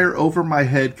a wire over my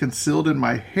head concealed in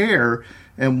my hair,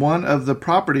 and one of the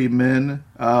property men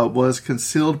was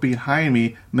concealed behind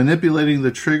me, manipulating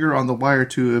the trigger on the wire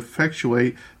to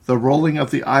effectuate the rolling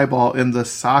of the eyeball in the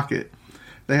socket.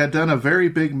 They had done a very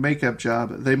big makeup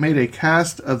job. They made a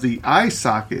cast of the eye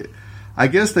socket. I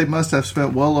guess they must have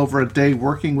spent well over a day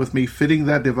working with me fitting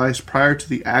that device prior to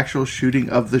the actual shooting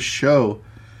of the show."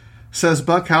 Says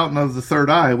Buck Houghton of the Third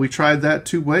Eye, "We tried that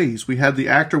 2 ways. We had the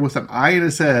actor with an eye in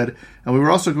his head, and we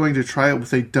were also going to try it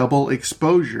with a double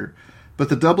exposure. But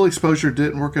the double exposure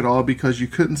didn't work at all because you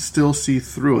couldn't still see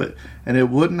through it, and it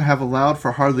wouldn't have allowed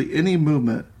for hardly any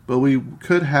movement. But we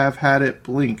could have had it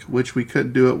blink, which we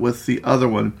couldn't do it with the other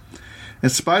one. In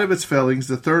spite of its failings,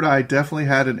 the third eye definitely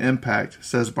had an impact,"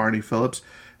 says Barney Phillips.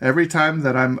 Every time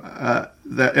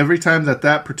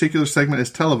that particular segment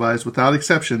is televised, without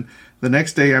exception, the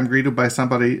next day I'm greeted by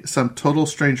somebody, some total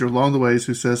stranger along the ways,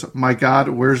 who says, 'My God,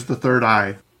 where's the third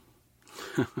eye?'"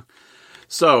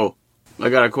 So, I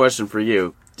got a question for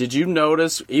you. Did you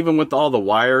notice, even with all the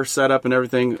wire setup and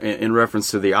everything in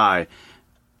reference to the eye,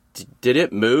 did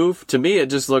it move? To me, it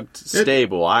just looked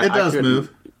stable. It does move.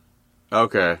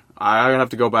 Okay. I have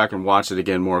to go back and watch it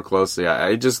again more closely.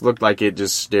 It just looked like it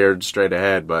just stared straight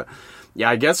ahead. But, yeah,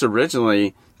 I guess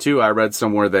originally, too, I read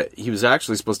somewhere that he was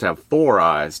actually supposed to have 4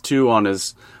 eyes, 2 on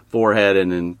his forehead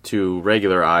and then 2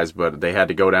 regular eyes, but they had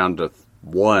to go down to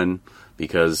 1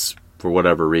 because, for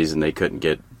whatever reason, they couldn't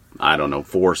get,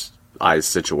 4 eyes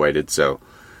situated. So,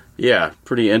 yeah,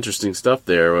 pretty interesting stuff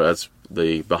there. That's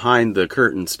the behind the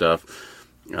curtain stuff.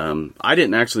 I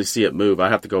didn't actually see it move. I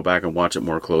have to go back and watch it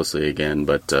more closely again.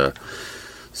 But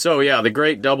so yeah, the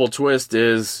great double twist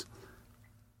is,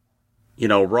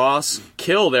 Ross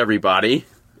killed everybody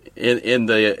in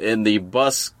the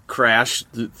bus crash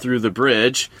through the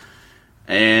bridge,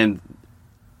 and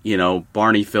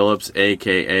Barney Phillips,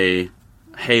 aka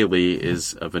Haley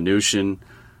is a Venusian,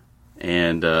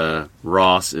 and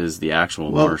Ross is the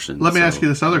actual Martian. Let me ask you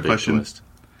this other question. Twist.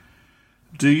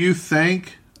 Do you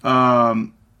think,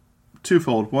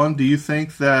 twofold. One, do you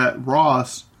think that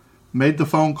Ross made the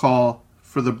phone call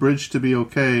for the bridge to be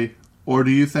okay, or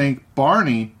do you think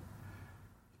Barney,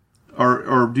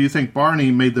 or do you think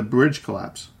Barney made the bridge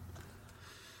collapse?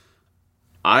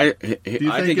 I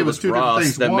think it was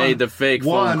Ross that made the fake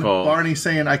phone call. Barney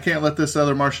saying, "I can't let this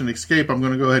other Martian escape. I'm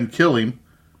going to go ahead and kill him."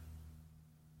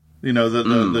 You know, the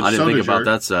I didn't think about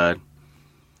that side.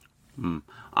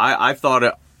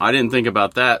 I didn't think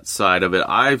about that side of it.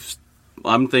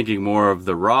 I'm thinking more of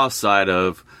the Ross side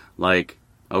of, like,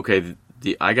 okay,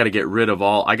 I got to get rid of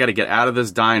I got to get out of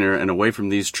this diner and away from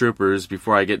these troopers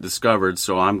before I get discovered.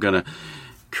 So I'm going to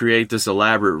create this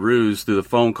elaborate ruse through the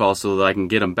phone call so that I can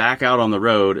get them back out on the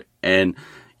road and,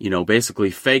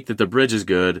 basically fake that the bridge is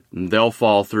good and they'll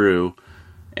fall through.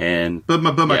 But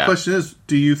my question is,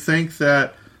 do you think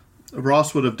that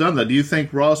Ross would have done that? Do you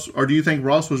think Ross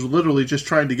was literally just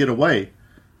trying to get away?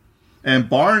 And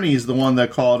Barney's the one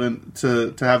that called in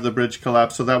to have the bridge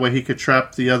collapse so that way he could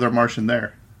trap the other Martian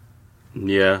there.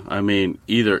 Yeah, I mean,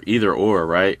 either or,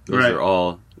 right? Those are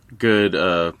all good,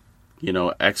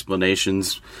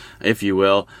 explanations, if you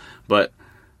will. But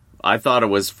I thought it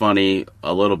was funny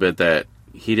a little bit that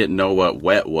he didn't know what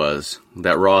wet was.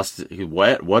 That Ross,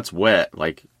 wet? What's wet?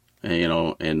 Like,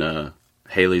 and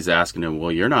Haley's asking him,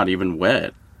 well, you're not even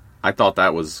wet. I thought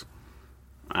that was,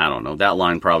 I don't know, that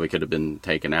line probably could have been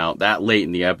taken out that late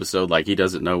in the episode. Like, he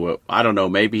doesn't know what, I don't know,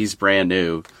 maybe he's brand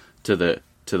new to the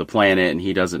planet and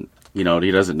he doesn't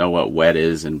know what wet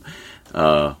is. And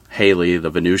Haley, the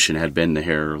Venusian, had been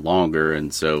here longer.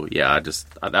 And so, yeah,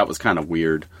 that was kind of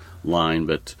weird line.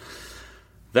 But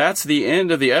that's the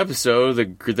end of the episode.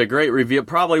 The great reveal,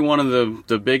 probably one of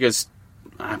the biggest,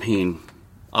 I mean,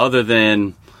 other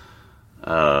than,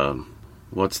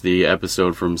 what's the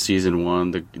episode from season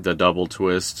 1, the double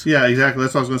twist? Yeah, exactly.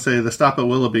 That's what I was going to say. The stop at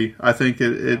Willoughby. I think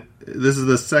this is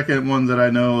the second one that I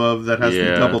know of that has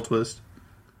the double twist.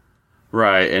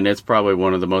 Right, and it's probably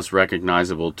one of the most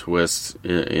recognizable twists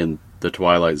in the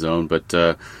Twilight Zone. But,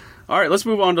 all right, let's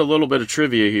move on to a little bit of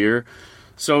trivia here.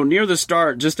 So, near the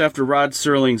start, just after Rod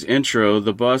Serling's intro,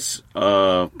 the bus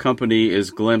company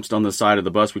is glimpsed on the side of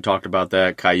the bus. We talked about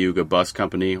that, Cayuga Bus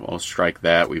Company. I'll strike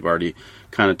that. We've already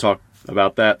kind of talked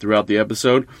about that throughout the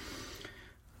episode.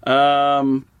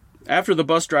 After the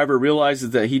bus driver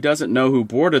realizes that he doesn't know who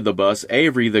boarded the bus,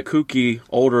 Avery, the kooky,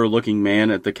 older-looking man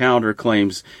at the counter,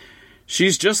 claims,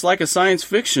 "She's just like a science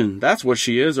fiction. That's what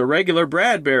she is, a regular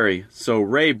Bradbury." So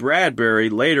Ray Bradbury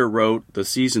later wrote the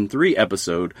season 3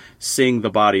 episode, Sing the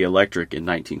Body Electric, in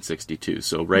 1962.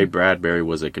 So Ray Bradbury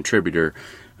was a contributor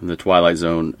in the Twilight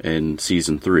Zone in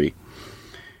season 3.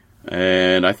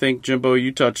 And I think, Jimbo,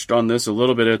 you touched on this a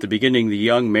little bit at the beginning. The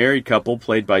young married couple,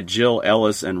 played by Jill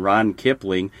Ellis and Ron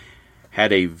Kipling,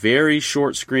 had a very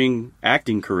short screen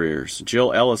acting careers.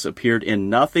 Jill Ellis appeared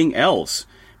in nothing else,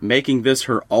 making this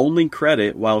her only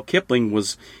credit, while Kipling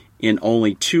was in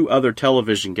only 2 other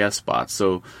television guest spots.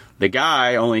 So the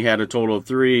guy only had a total of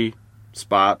 3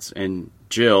 spots, and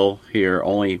Jill here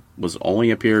only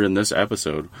appeared in this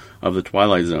episode of The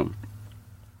Twilight Zone.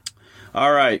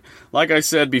 All right, like I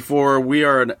said before, we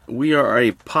are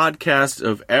a podcast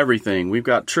of everything. We've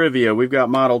got trivia, we've got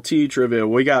Model T trivia,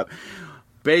 we got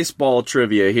baseball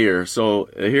trivia here. So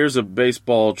here's a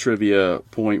baseball trivia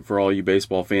point for all you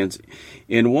baseball fans.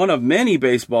 In one of many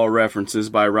baseball references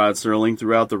by Rod Serling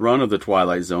throughout the run of The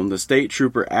Twilight Zone, the state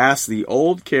trooper asked the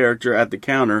old character at the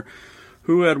counter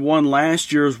who had won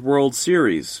last year's World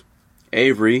Series.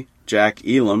 Avery, Jack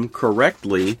Elam,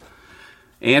 correctly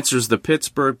answers the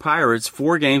Pittsburgh Pirates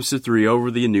 4-3 over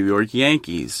the New York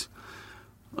Yankees.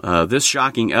 This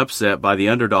shocking upset by the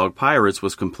underdog Pirates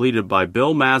was completed by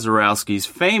Bill Mazeroski's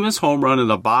famous home run in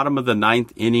the bottom of the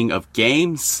 9th inning of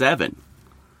Game 7.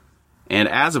 And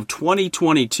as of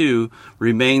 2022,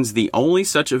 remains the only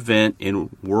such event in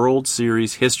World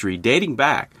Series history, dating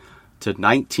back to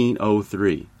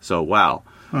 1903. So, wow,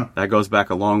 that goes back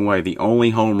a long way. The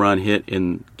only home run hit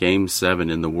in Game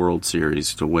 7 in the World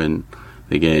Series to win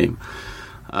the game.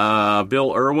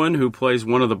 Bill Irwin, who plays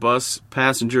one of the bus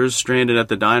passengers stranded at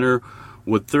the diner,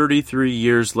 would 33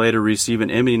 years later receive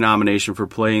an Emmy nomination for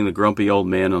playing the grumpy old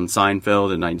man on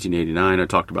Seinfeld in 1989. I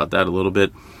talked about that a little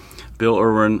bit. Bill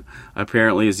Irwin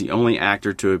apparently is the only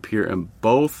actor to appear in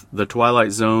both The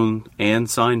Twilight Zone and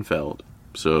Seinfeld.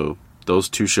 So those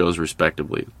 2 shows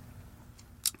respectively.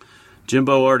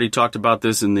 Jimbo already talked about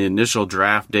this in the initial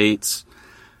draft dates.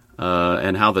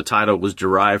 And how the title was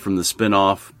derived from the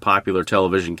spin-off popular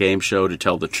television game show To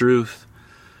Tell the Truth.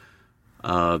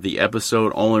 The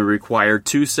episode only required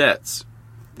 2 sets.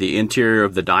 The interior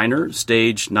of the diner,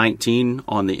 stage 19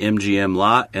 on the MGM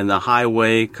lot, and the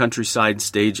highway countryside,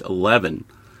 stage 11,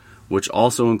 which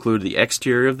also included the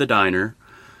exterior of the diner.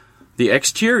 The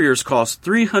exteriors cost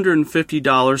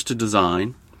 $350 to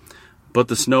design, but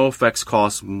the snow effects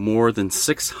cost more than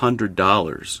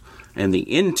 $600, and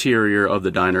the interior of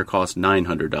the diner cost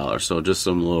 $900. So just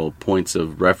some little points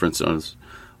of reference as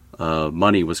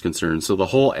money was concerned. So the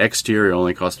whole exterior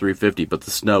only cost $350, but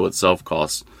the snow itself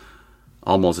costs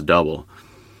almost double.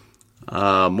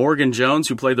 Morgan Jones,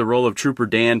 who played the role of Trooper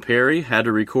Dan Perry, had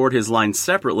to record his lines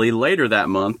separately later that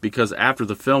month because after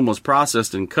the film was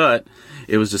processed and cut,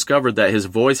 it was discovered that his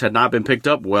voice had not been picked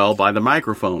up well by the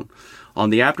microphone. On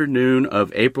the afternoon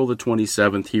of April the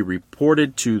 27th, he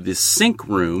reported to the sync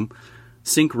room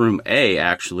A,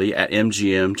 actually, at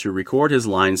MGM to record his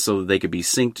lines so that they could be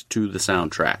synced to the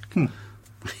soundtrack.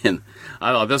 And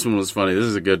I thought this one was funny. This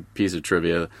is a good piece of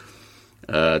trivia.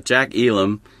 Jack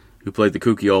Elam, who played the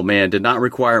kooky old man, did not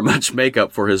require much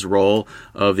makeup for his role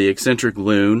of the eccentric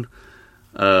loon.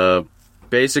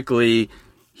 Basically,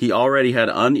 he already had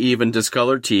uneven,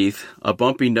 discolored teeth, a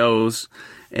bumpy nose,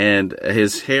 and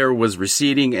his hair was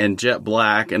receding and jet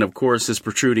black, and of course his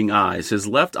protruding eyes. His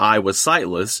left eye was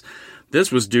sightless.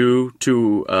 This was due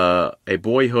to a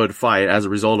boyhood fight, as a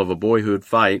result of a boyhood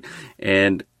fight,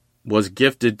 and was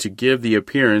gifted to give the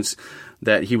appearance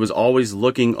that he was always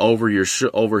looking over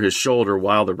his shoulder,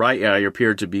 while the right eye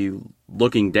appeared to be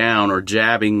looking down or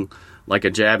jabbing, like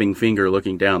a jabbing finger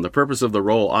looking down. The purpose of the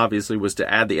role, obviously, was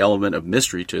to add the element of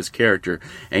mystery to his character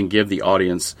and give the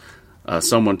audience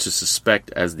someone to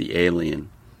suspect as the alien.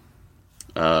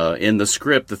 In the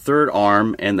script, the third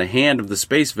arm and the hand of the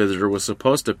space visitor was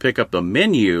supposed to pick up the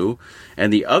menu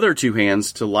and the other 2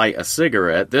 hands to light a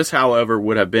cigarette. This, however,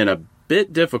 would have been a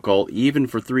bit difficult even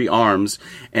for 3 arms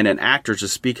and an actor to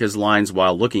speak his lines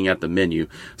while looking at the menu,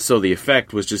 so the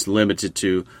effect was just limited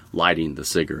to lighting the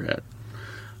cigarette.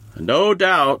 No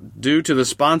doubt, due to the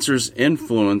sponsor's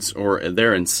influence, or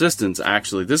their insistence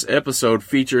actually, this episode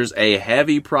features a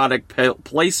heavy product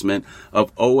placement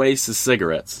of Oasis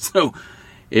cigarettes. So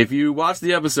if you watch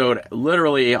the episode,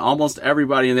 literally almost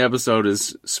everybody in the episode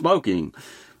is smoking,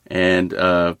 and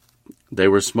they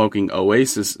were smoking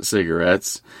Oasis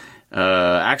cigarettes.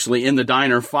 Actually, in the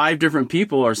diner, 5 different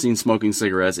people are seen smoking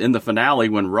cigarettes. In the finale,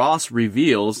 when Ross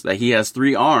reveals that he has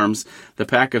 3 arms, the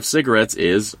pack of cigarettes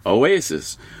is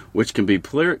Oasis, which can be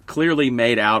clearly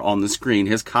made out on the screen.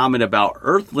 His comment about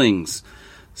Earthlings,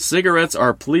 cigarettes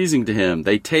are pleasing to him,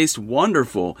 they taste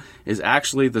wonderful, is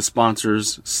actually the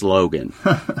sponsor's slogan.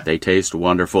 They taste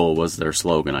wonderful was their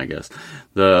slogan, I guess.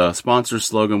 The sponsor's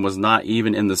slogan was not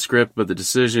even in the script, but the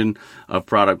decision of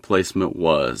product placement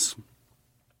was.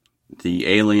 The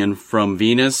alien from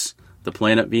Venus, the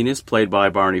planet Venus, played by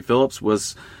Barney Phillips,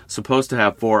 was supposed to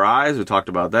have 4 eyes. We talked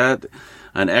about that.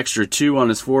 An extra 2 on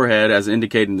his forehead, as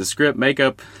indicated in the script.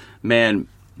 Makeup man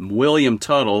William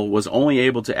Tuttle was only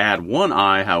able to add 1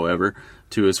 eye, however,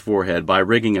 to his forehead by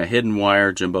rigging a hidden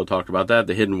wire. Jimbo talked about that.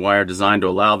 The hidden wire designed to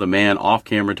allow the man off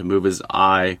camera to move his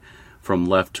eye from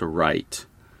left to right.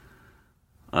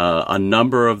 A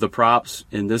number of the props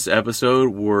in this episode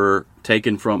were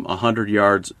taken from 100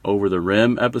 Yards Over the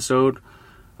Rim episode.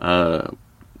 The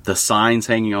signs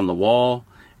hanging on the wall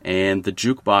and the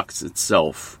jukebox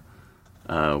itself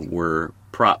were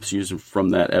props used from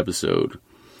that episode.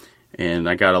 And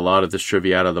I got a lot of this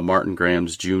trivia out of the Martin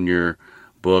Grams Jr.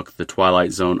 book, The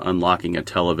Twilight Zone: Unlocking a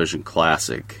Television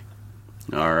Classic.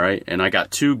 All right, and I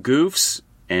got 2 goofs,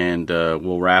 and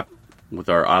we'll wrap with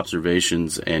our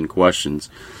observations and questions.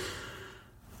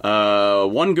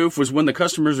 One goof was when the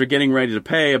customers are getting ready to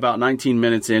pay. About 19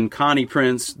 minutes in, Connie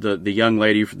Prince, the young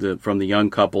lady from the young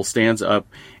couple, stands up,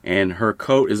 and her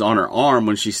coat is on her arm.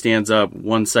 When she stands up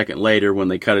 1 second later, when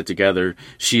they cut it together,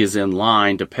 she is in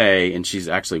line to pay, and she's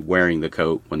actually wearing the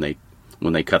coat when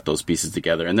they cut those pieces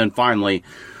together. And then finally,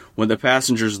 when the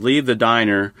passengers leave the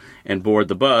diner and board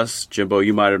the bus, Jimbo,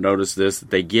 you might have noticed this, that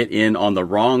they get in on the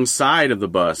wrong side of the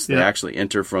bus. Yeah. They actually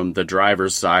enter from the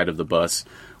driver's side of the bus.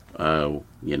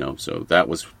 So that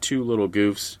was 2 little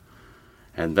goofs.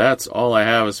 And that's all I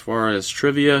have as far as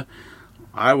trivia.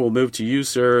 I will move to you,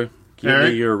 sir. Give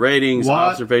me your ratings,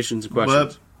 observations, and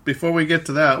questions. But before we get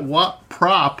to that, what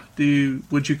prop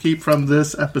would you keep from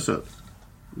this episode?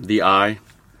 The eye.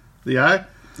 The eye?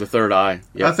 The third eye.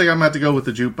 Yep. I think I'm going to have to go with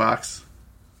the jukebox.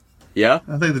 Yeah?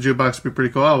 I think the jukebox would be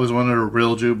pretty cool. I always wanted a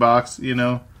real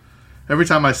jukebox, Every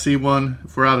time I see one,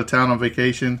 if we're out of town on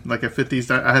vacation, like a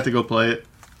 50s, I had to go play it.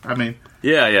 I mean...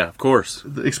 Yeah, of course.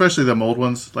 Especially the old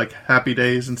ones, like Happy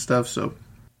Days and stuff, so...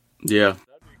 Yeah.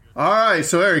 All right,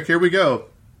 so Eric, here we go.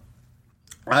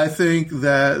 I think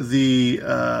that the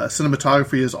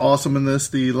cinematography is awesome in this.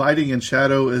 The lighting and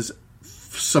shadow is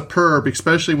superb,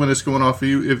 especially when it's going off of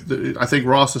you. I think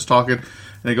Ross is talking,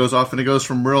 and it goes off, and it goes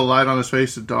from real light on his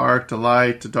face to dark to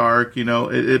light to dark.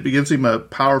 It gives him a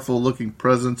powerful looking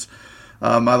presence.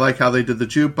 I like how they did the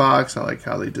jukebox. I like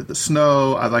how they did the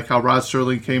snow. I like how Rod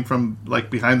Serling came from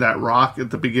behind that rock at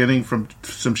the beginning, from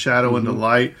some shadow into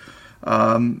light.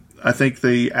 I think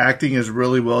the acting is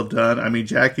really well done. I mean,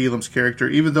 Jack Elam's character,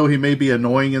 even though he may be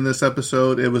annoying in this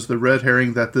episode, it was the red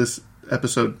herring that this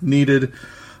episode needed.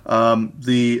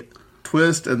 The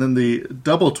twist and then the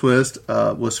double twist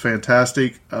was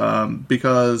fantastic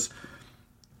because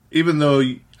even though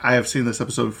I have seen this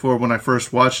episode before, when I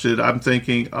first watched it, I'm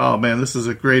thinking, oh man, this is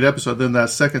a great episode. Then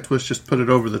that second twist just put it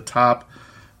over the top.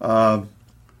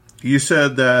 You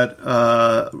said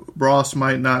that Ross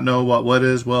might not know what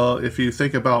is. Well, if you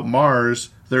think about Mars,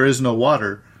 there is no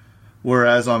water.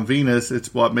 Whereas on Venus,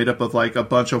 it's made up of a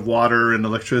bunch of water and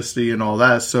electricity and all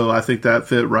that. So I think that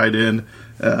fit right in,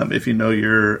 if you know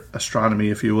your astronomy,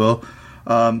 if you will.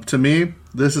 To me,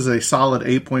 this is a solid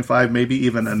 8.5, maybe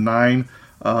even a 9.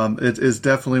 It is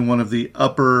definitely one of the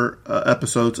upper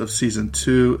episodes of Season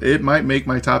 2. It might make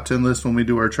my top 10 list when we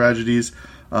do our tragedies.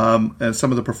 And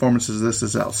some of the performances of this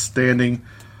is outstanding.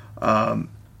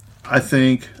 I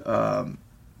think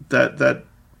that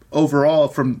overall,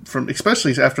 from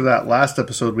especially after that last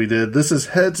episode we did, this is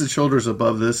heads and shoulders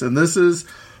above this, and this is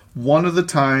one of the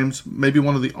times, maybe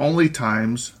one of the only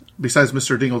times, besides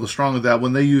Mr. Dingle the Strong, that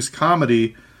when they use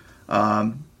comedy,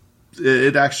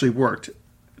 it actually worked.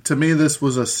 To me, this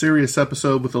was a serious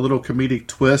episode with a little comedic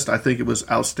twist. I think it was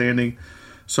outstanding.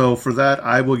 So for that,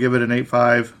 I will give it an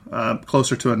 8.5,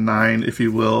 closer to a 9, if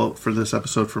you will, for this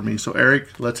episode for me. So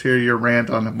Eric, let's hear your rant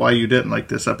on why you didn't like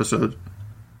this episode.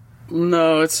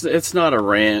 No, it's not a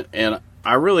rant, and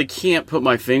I really can't put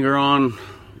my finger on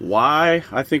why.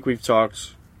 I think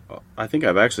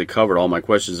I've actually covered all my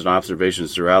questions and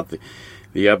observations throughout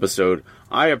the episode.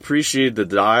 I appreciated the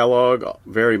dialogue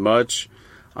very much.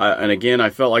 And again, I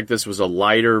felt like this was a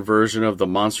lighter version of the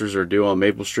Monsters Are Due on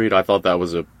Maple Street. I thought that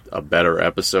was a better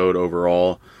episode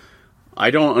overall.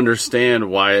 I don't understand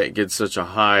why it gets such a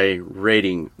high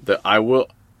rating.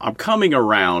 I'm coming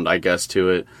around, I guess, to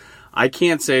it. I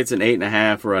can't say it's an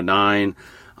 8.5 or a 9.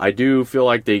 I do feel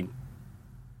like they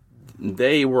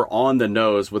were on the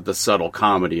nose with the subtle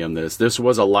comedy in this. This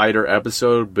was a lighter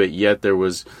episode, but yet there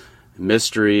was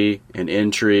mystery and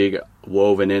intrigue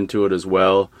woven into it as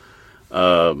well.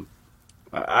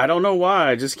 I don't know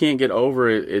why. I just can't get over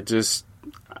it. It just,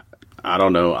 I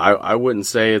don't know. I wouldn't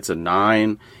say it's a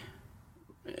 9.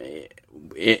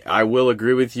 I will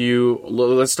agree with you.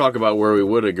 Let's talk about where we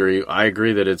would agree. I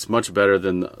agree that it's much better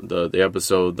than the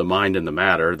episode The Mind and the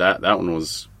Matter. That one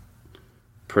was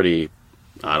pretty,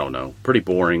 I don't know, pretty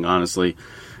boring, honestly.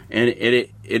 And it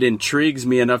intrigues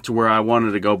me enough to where I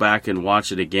wanted to go back and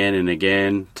watch it again and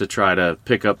again to try to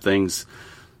pick up things.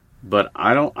 But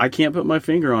I can't put my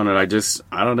finger on it.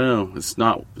 I don't know. It's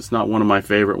not one of my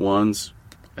favorite ones.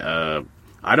 I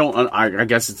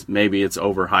guess maybe it's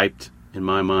overhyped in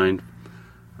my mind.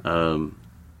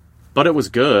 But it was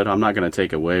good. I'm not going to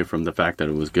take away from the fact that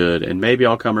it was good, and maybe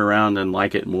I'll come around and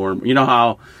like it more. You know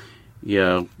how,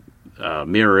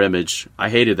 Mirror Image. I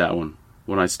hated that one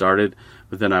when I started,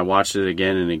 but then I watched it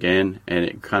again and again, and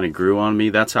it kind of grew on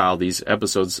me. That's how these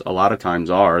episodes a lot of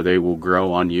times are. They will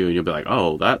grow on you, and you'll be like,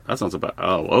 "Oh, that sounds about.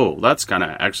 Oh, that's kind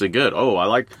of actually good. Oh, I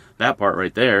like that part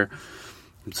right there."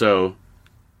 So.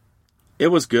 It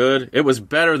was good. It was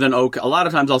better than okay. A lot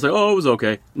of times I'll say, oh, it was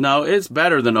okay. No, it's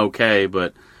better than okay,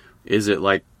 but is it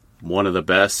like one of the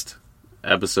best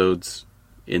episodes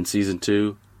in Season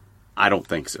 2? I don't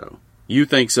think so. You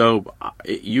think so?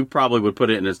 You probably would put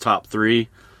it in its top 3.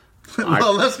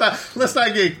 Well, let's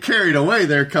not get carried away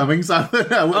there, Cummings. I would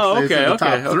say it's in the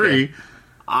top 3.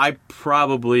 I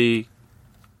probably...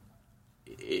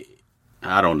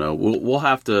 I don't know. We'll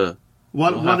have to... Where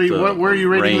are you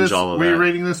rating this? Where are you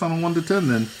rating this on a 1 to 10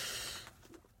 then?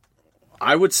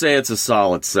 I would say it's a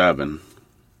solid 7.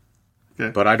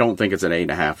 Okay. But I don't think it's an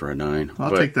 8.5 or a 9.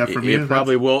 I'll take that from you.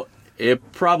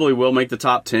 It probably will make the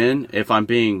top 10 if I'm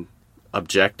being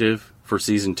objective for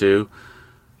Season 2.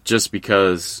 Just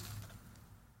because...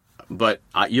 But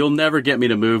you'll never get me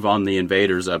to move on the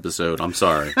Invaders episode. I'm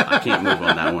sorry. I can't move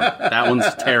on that one. That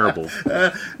one's terrible.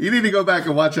 You need to go back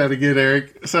and watch that again,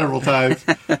 Eric, several times.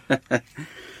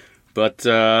 But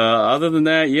other than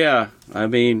that, yeah. I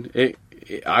mean,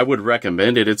 I would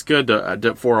recommend it. It's good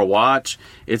for a watch.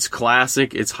 It's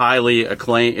classic. It's highly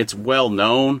acclaimed. It's well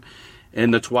known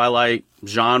in the Twilight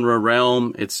genre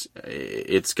realm. It's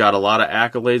got a lot of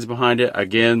accolades behind it.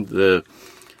 Again,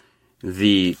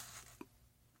 The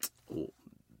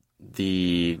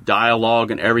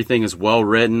dialogue and everything is well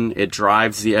written. It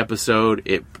drives the episode.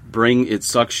 It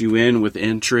sucks you in with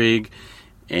intrigue,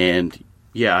 and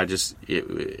yeah, it's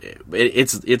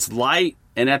light,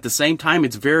 and at the same time,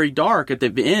 it's very dark at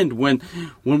the end when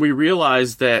we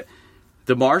realize that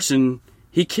the Martian,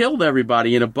 he killed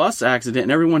everybody in a bus accident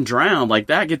and everyone drowned. Like,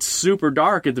 that gets super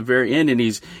dark at the very end, and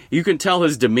you can tell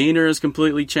his demeanor is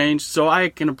completely changed. So I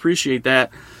can appreciate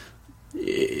that.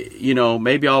 You know,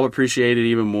 maybe I'll appreciate it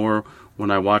even more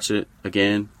when I watch it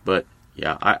again. But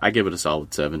yeah, I give it a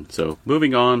solid 7. So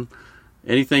moving on.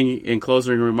 Anything in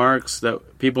closing remarks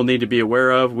that people need to be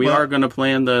aware of? We are going to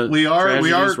plan the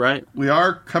tragedies, right? We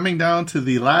are coming down to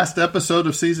the last episode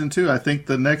of season 2. I think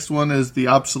the next one is the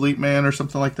Obsolete Man or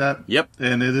something like that. Yep.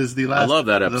 And it is the last. I love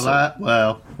that episode.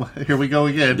 Well, here we go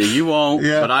again. You won't,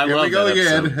 yeah, but I love that episode.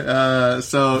 Here we go again.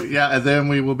 So, yeah, and then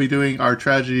we will be doing our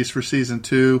tragedies for season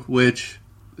 2, which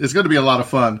is going to be a lot of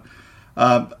fun.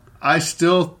 I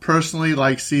still personally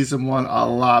like season 1 a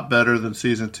lot better than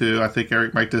season 2. I think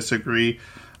Eric might disagree.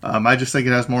 I just think it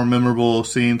has more memorable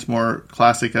scenes, more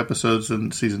classic episodes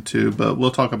than season 2, but we'll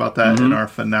talk about that in our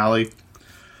finale.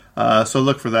 So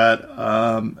look for that.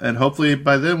 And hopefully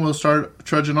by then we'll start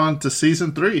trudging on to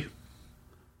season 3.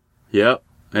 Yep.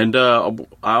 And I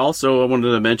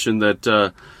wanted to mention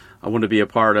that I want to be a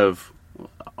part of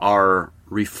our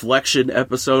reflection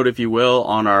episode, if you will,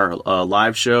 on our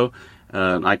live show.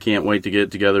 I can't wait to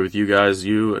get together with you guys.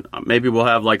 Maybe we'll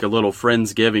have like a little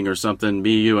Friendsgiving or something,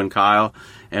 me, you, and Kyle,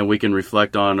 and we can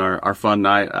reflect on our fun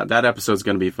night. That episode's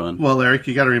going to be fun. Well, Eric,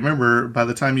 you got to remember, by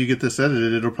the time you get this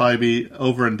edited, it'll probably be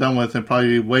over and done with, and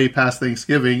probably way past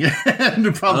Thanksgiving.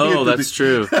 And probably that's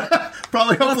true.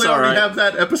 Hopefully already have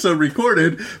that episode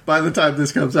recorded by the time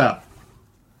this comes out.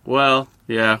 Well,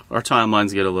 yeah, our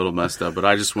timelines get a little messed up, but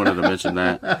I just wanted to mention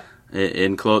that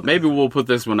in close. Maybe we'll put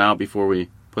this one out before we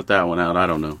put that one out. I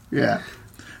don't know. Yeah.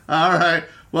 All right.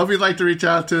 Well, if you'd like to reach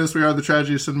out to us, we are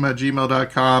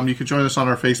thetragedycinema@gmail.com. You can join us on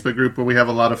our Facebook group where we have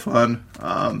a lot of fun.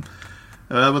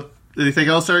 Anything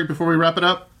else, Eric, before we wrap it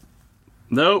up?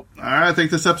 Nope. All right. I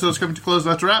think this episode's coming to close.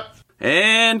 That's a wrap.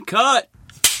 And cut.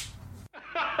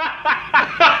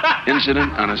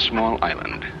 Incident on a small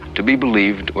island, to be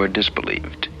believed or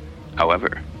disbelieved.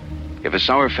 However, if a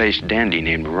sour-faced dandy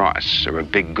named Ross or a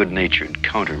big good-natured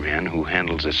counterman who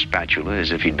handles a spatula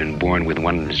as if he'd been born with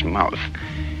one in his mouth,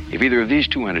 if either of these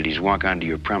two entities walk onto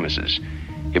your premises,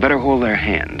 you better hold their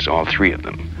hands, all 3 of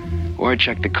them, or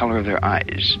check the color of their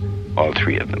eyes, all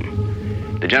 3 of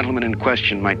them. The gentleman in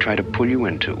question might try to pull you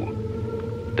into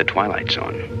the Twilight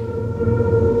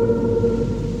Zone.